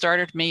guess what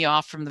started me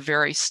off from the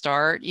very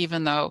start,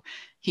 even though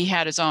he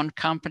had his own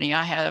company,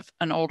 I have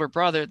an older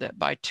brother that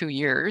by 2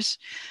 years.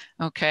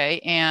 Okay.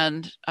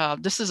 And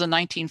this is a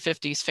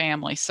 1950s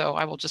family. So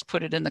I will just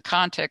put it in the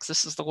context.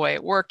 This is the way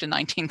it worked in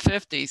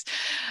 1950s.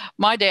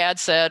 My dad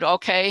said,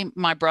 okay,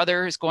 my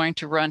brother is going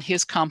to run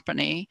his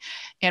company.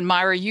 And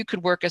Myra, you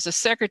could work as a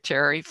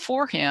secretary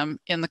for him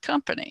in the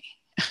company.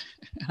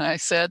 And I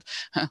said,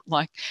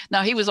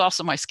 now he was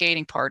also my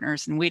skating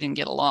partners, and we didn't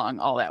get along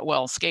all that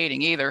well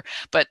skating either.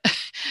 But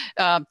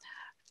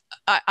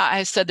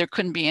I said there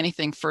couldn't be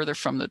anything further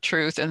from the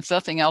truth. And if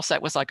nothing else,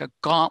 that was like a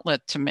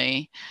gauntlet to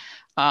me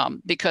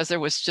because there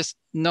was just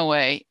no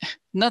way,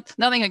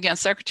 nothing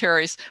against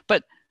secretaries,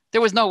 but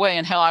there was no way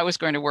in hell I was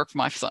going to work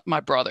for my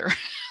brother.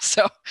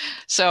 So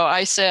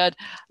I said,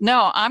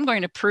 no, I'm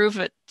going to prove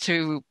it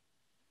to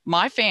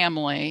my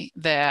family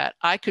that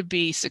I could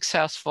be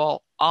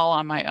successful all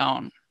on my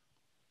own.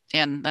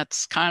 And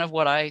that's kind of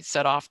what I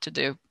set off to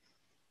do.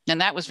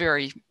 And that was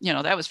very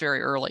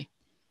early.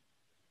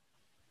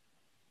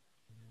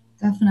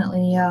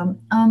 Definitely. I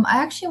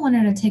actually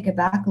wanted to take it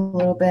back a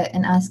little bit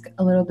and ask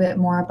a little bit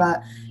more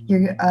about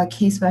your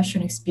Case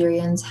Western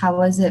experience. How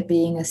was it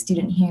being a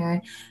student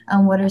here?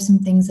 What are some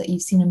things that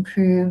you've seen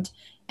improved?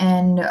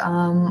 And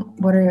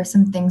what are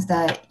some things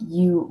that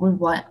you would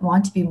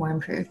want to be more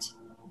improved?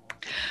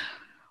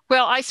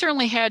 Well, I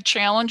certainly had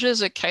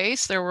challenges at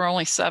Case. There were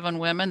only 7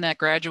 women that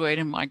graduated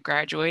in my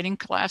graduating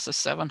class of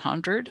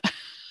 700.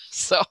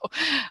 So,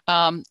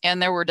 and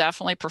there were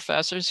definitely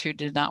professors who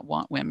did not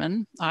want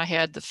women. I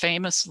had the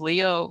famous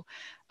Leo,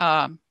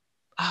 Lou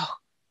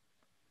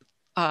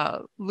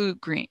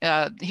Green.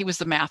 He was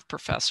the math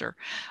professor.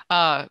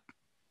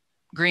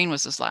 Green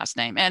was his last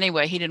name.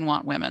 Anyway, he didn't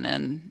want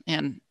women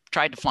and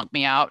tried to flunk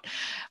me out.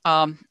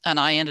 And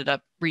I ended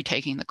up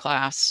retaking the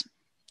class.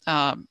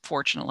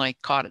 Fortunately,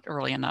 caught it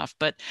early enough.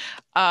 But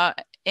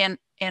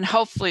and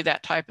hopefully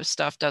that type of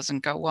stuff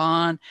doesn't go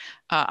on.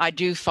 I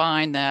do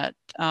find that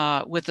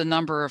with the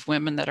number of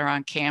women that are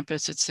on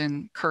campus, it's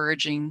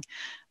encouraging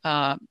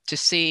to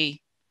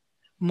see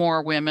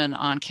more women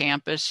on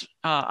campus.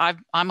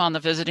 I'm on the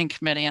visiting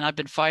committee, and I've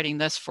been fighting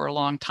this for a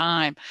long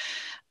time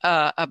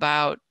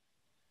about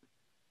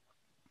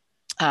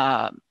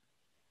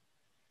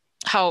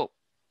how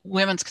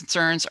women's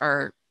concerns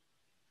are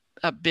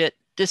a bit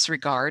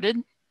disregarded.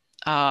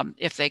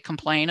 If they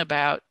complain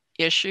about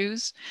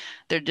issues,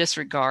 they're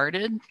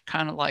disregarded,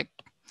 kind of like,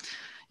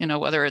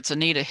 whether it's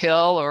Anita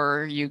Hill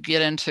or you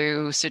get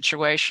into a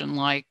situation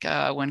like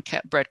when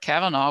Brett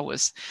Kavanaugh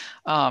was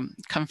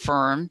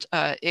confirmed,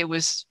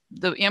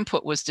 the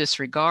input was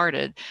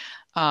disregarded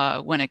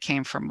when it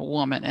came from a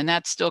woman. And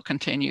that still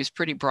continues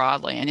pretty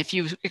broadly. And if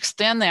you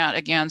extend that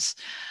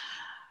against,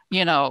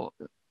 the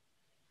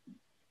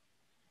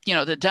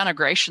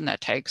denigration that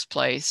takes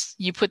place,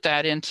 you put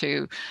that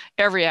into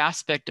every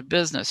aspect of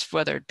business,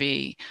 whether it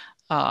be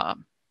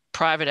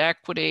private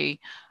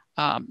equity,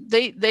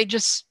 they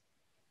just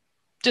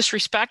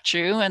disrespect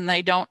you, and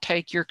they don't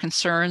take your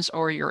concerns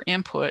or your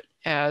input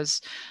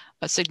as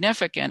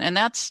significant. And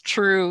that's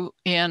true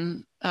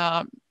in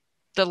the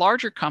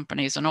larger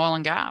companies in oil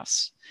and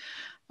gas.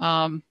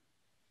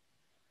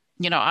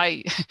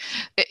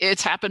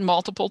 It's happened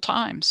multiple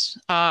times.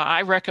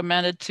 I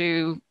recommended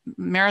to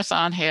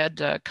Marathon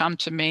had come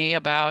to me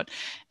about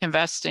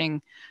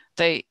investing.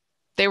 They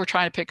were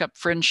trying to pick up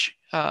fringe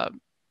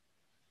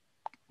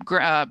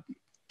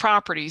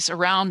properties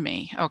around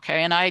me.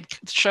 Okay. And I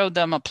showed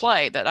them a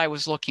play that I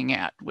was looking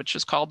at, which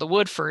is called the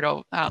Woodford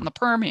out in the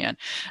Permian.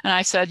 And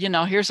I said,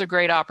 here's a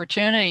great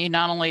opportunity.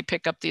 Not only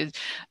pick up the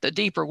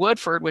deeper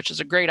Woodford, which is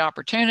a great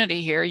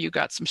opportunity here, you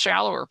got some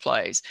shallower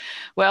plays.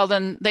 Well,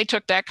 then they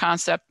took that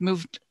concept,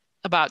 moved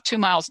about 2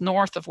 miles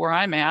north of where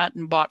I'm at,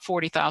 and bought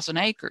 40,000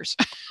 acres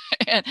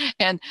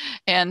and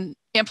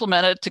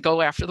implemented to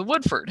go after the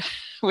Woodford,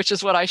 which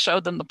is what I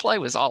showed them the play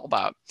was all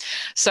about.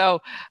 So,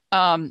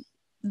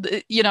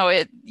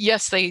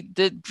 yes, they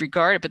did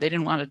regard it, but they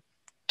didn't want to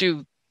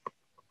do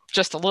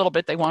just a little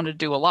bit. They wanted to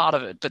do a lot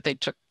of it, but they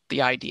took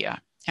the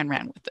idea and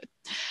ran with it.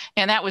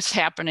 And that was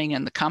happening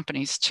in the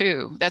companies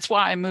too. That's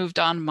why I moved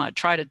on,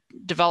 try to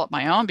develop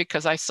my own,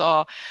 because I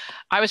saw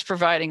I was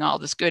providing all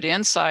this good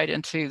insight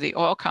into the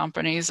oil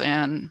companies,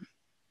 and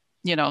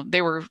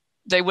there were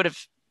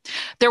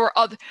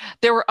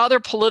other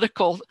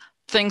political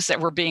things that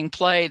were being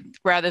played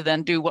rather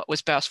than do what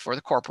was best for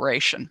the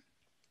corporation.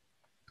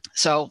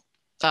 So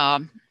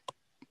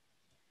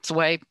it's the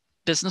way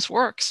business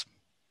works.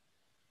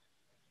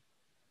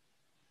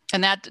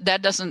 And that's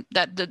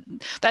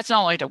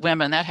not only to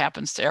women, that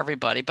happens to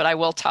everybody. But I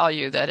will tell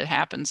you that it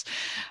happens.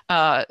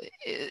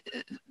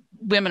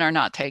 Women are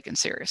not taken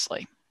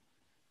seriously.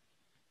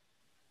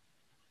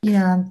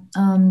 Yeah,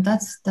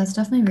 that's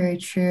definitely very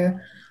true.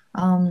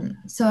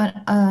 So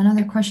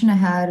another question I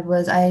had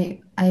was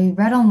I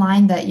read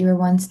online that you were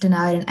once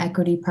denied an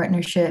equity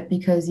partnership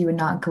because you would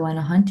not go on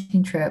a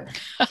hunting trip.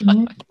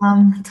 Can you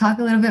talk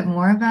a little bit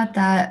more about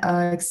that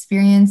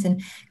experience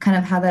and kind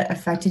of how that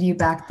affected you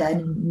back then,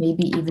 and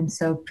maybe even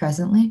so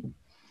presently?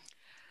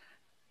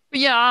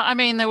 Yeah, I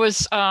mean, there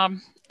was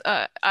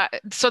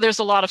so there's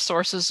a lot of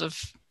sources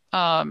of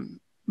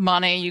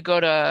money. You go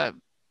to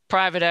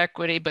private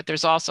equity, but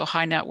there's also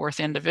high net worth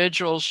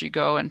individuals. You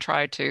go and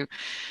try to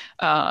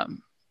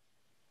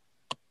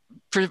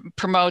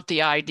promote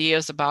the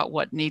ideas about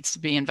what needs to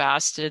be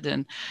invested,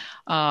 and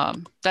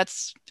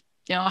that's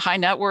high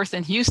net worth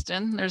in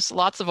Houston. There's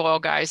lots of oil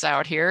guys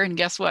out here, and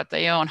guess what?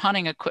 They own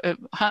hunting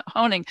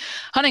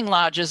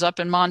lodges up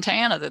in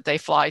Montana that they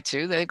fly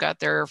to. They've got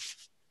their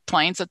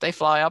planes that they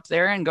fly up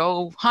there and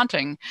go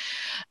hunting.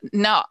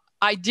 Now,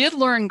 I did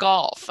learn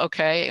golf,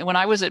 okay, when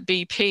I was at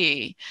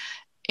BP.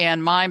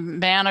 And my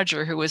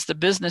manager, who was the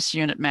business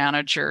unit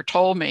manager,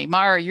 told me,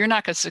 Myra, you're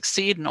not going to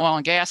succeed in oil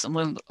and gas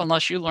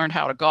unless you learn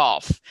how to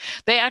golf.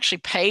 They actually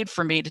paid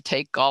for me to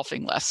take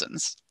golfing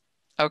lessons.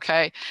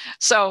 Okay.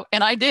 So,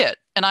 and I did,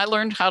 and I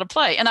learned how to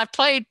play, and I've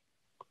played,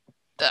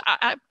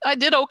 I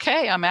did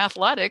okay. I'm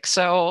athletic.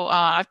 So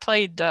I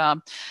played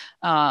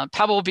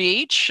Pebble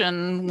Beach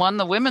and won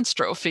the women's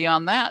trophy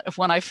on that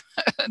when I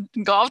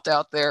golfed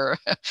out there.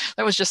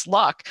 That was just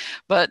luck.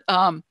 But,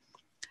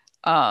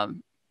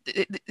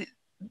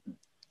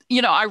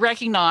 I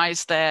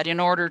recognize that in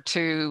order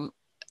to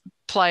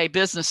play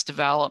business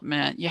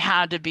development, you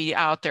had to be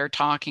out there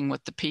talking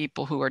with the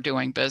people who are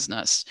doing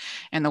business.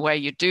 And the way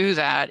you do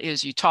that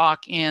is you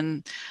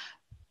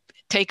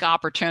take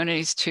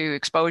opportunities to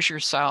expose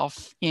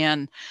yourself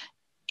in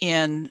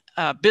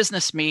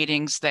business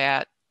meetings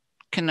that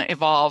can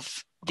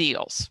evolve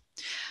deals.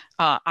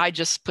 I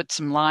just put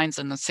some lines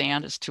in the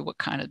sand as to what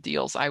kind of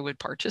deals I would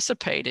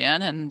participate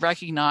in, and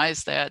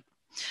recognize that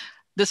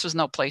this was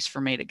no place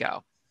for me to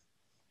go.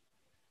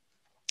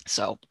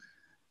 So.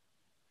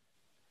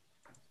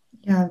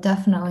 Yeah,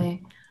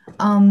 definitely.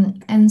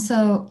 And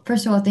so,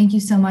 first of all, thank you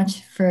so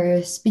much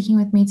for speaking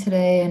with me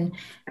today and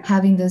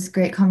having this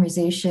great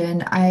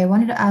conversation. I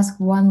wanted to ask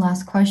one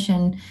last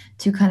question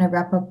to kind of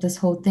wrap up this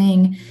whole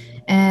thing.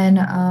 And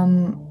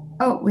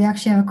we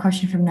actually have a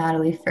question from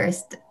Natalie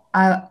first.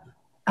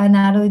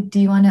 Natalie, do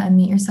you want to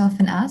unmute yourself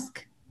and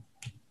ask?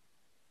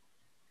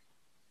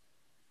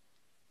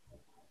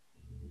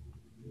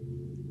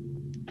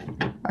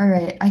 All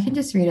right, I can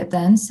just read it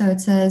then. So it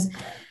says,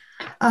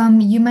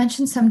 you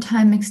mentioned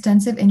sometime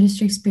extensive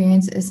industry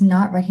experience is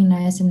not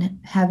recognized in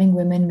having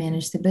women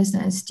manage the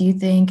business. Do you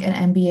think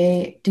an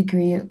MBA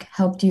degree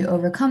helped you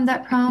overcome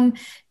that problem?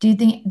 Do you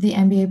think the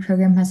MBA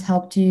program has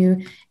helped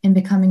you in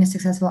becoming a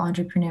successful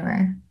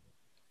entrepreneur?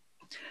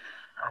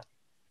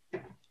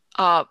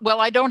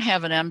 Well, I don't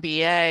have an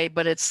MBA,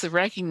 but it's the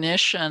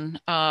recognition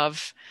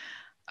of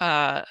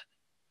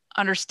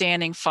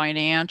understanding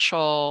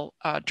financial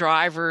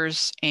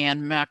drivers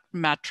and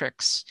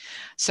metrics.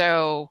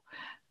 So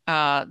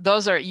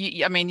those are,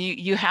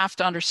 you have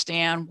to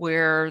understand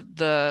where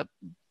the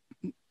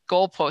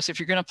goalposts, if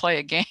you're going to play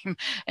a game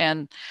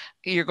and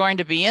you're going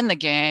to be in the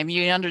game,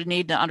 you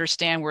need to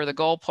understand where the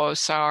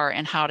goalposts are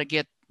and how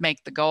to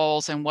make the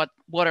goals, and what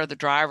are the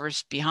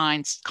drivers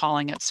behind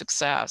calling it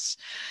success.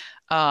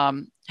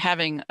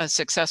 Having a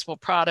successful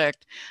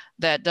product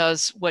that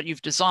does what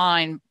you've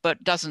designed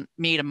but doesn't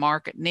meet a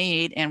market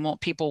need and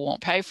people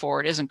won't pay for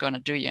it isn't going to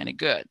do you any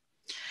good.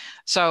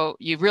 So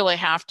you really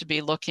have to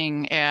be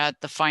looking at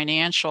the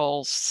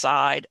financial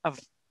side of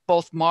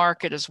both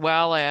market as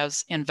well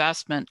as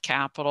investment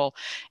capital,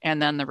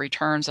 and then the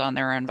returns on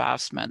their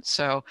investment.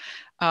 So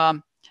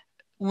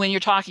when you're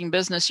talking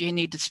business, you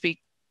need to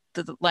speak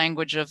the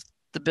language of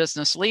the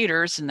business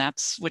leaders, and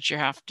that's what you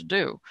have to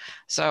do.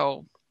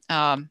 So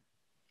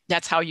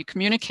that's how you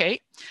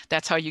communicate.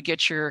 That's how you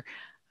get your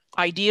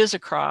ideas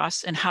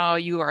across, and how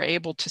you are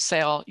able to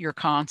sell your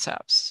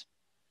concepts.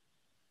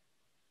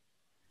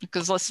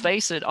 Because let's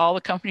face it, all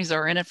the companies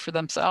are in it for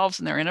themselves,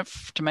 and they're in it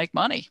to make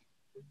money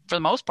for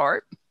the most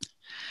part.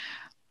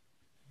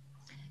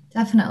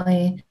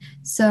 Definitely.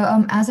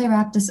 So as I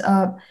wrap this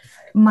up,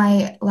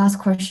 my last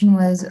question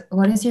was,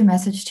 what is your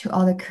message to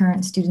all the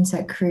current students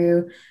at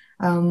Crew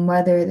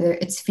whether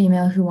it's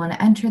female who want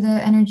to enter the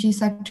energy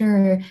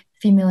sector or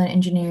female in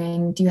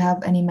engineering. Do you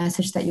have any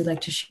message that you'd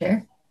like to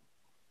share?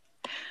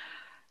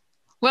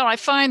 Well, I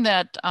find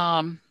that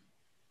I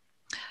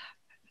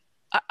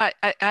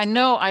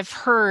know I've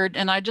heard,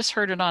 and I just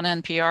heard it on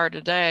NPR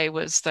today,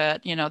 was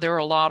that, there are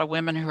a lot of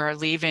women who are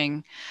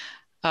leaving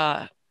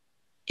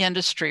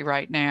industry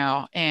right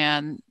now,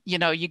 and,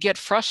 you get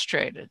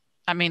frustrated.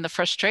 I mean, the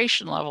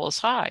frustration level is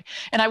high.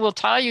 And I will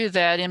tell you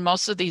that in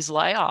most of these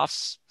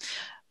layoffs,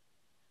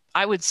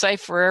 I would say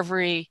for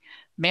every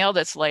male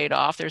that's laid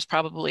off, there's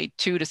probably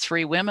 2 to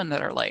 3 women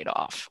that are laid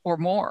off or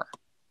more.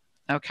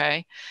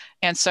 Okay.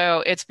 And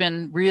so it's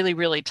been really,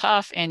 really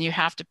tough. And you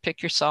have to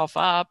pick yourself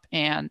up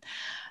and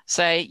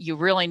say, you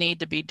really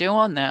need to be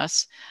doing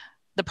this.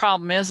 The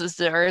problem is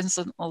there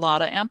isn't a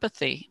lot of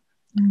empathy.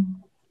 Mm.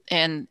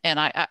 And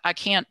I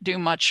can't do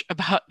much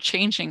about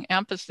changing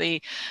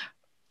empathy.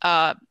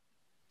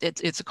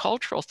 It's a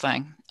cultural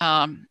thing.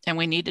 And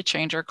we need to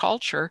change our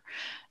culture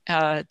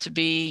to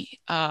be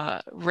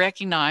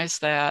recognize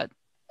that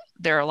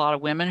there are a lot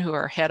of women who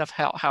are head of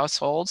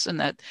households and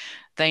that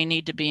they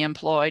need to be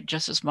employed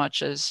just as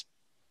much as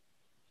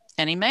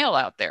any male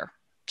out there.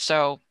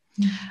 So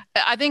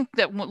I think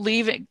that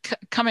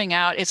coming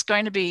out, it's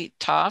going to be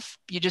tough.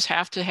 You just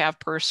have to have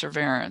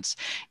perseverance.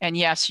 And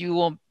yes, you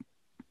will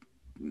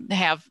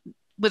have,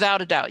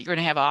 without a doubt, you're going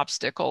to have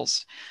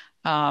obstacles.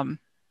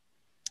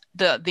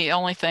 The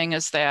only thing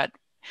is that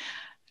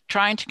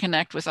trying to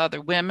connect with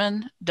other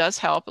women does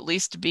help, at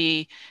least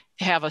to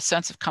have a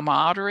sense of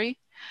camaraderie.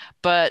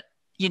 But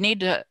you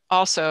need to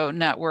also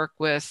network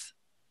with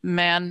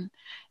men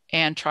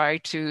and try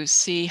to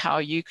see how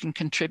you can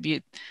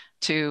contribute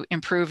to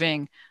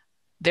improving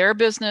their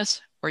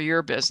business or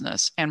your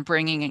business and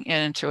bringing it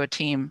into a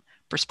team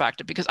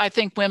perspective. Because I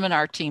think women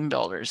are team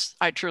builders.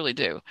 I truly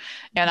do.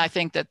 And I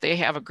think that they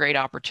have a great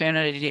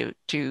opportunity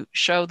to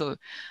show the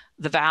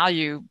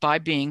value by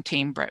being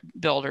team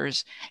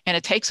builders. And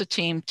it takes a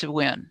team to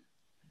win.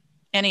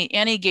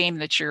 Any game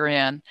that you're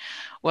in,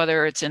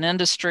 whether it's in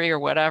industry or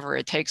whatever,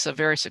 it takes a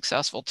very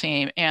successful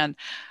team. And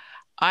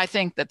I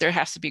think that there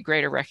has to be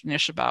greater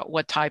recognition about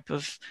what type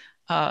of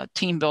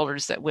team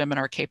builders that women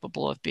are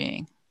capable of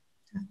being.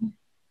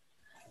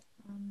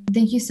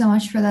 Thank you so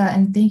much for that.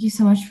 And thank you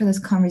so much for this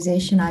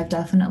conversation. I've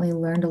definitely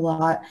learned a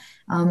lot.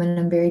 And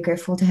I'm very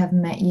grateful to have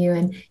met you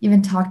and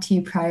even talked to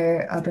you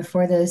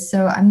before this.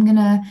 So I'm going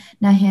to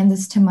now hand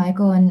this to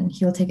Michael and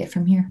he'll take it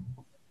from here.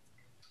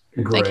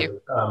 Great. Thank you.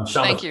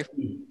 Shauna, thank you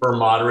for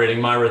moderating.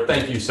 Myra,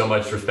 thank you so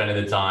much for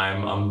spending the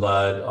time. I'm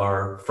glad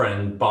our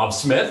friend Bob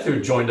Smith,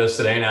 who joined us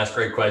today and asked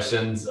great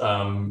questions,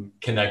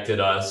 connected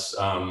us.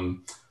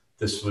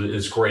 This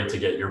is great to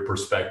get your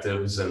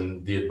perspectives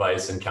and the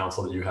advice and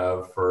counsel that you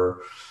have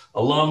for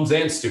alums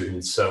and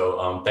students.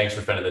 So thanks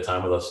for spending the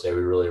time with us today.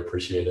 We really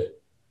appreciate it.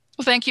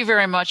 Well, thank you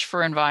very much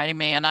for inviting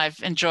me. And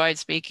I've enjoyed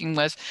speaking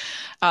with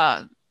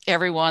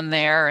everyone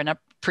there and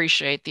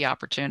appreciate the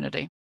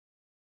opportunity.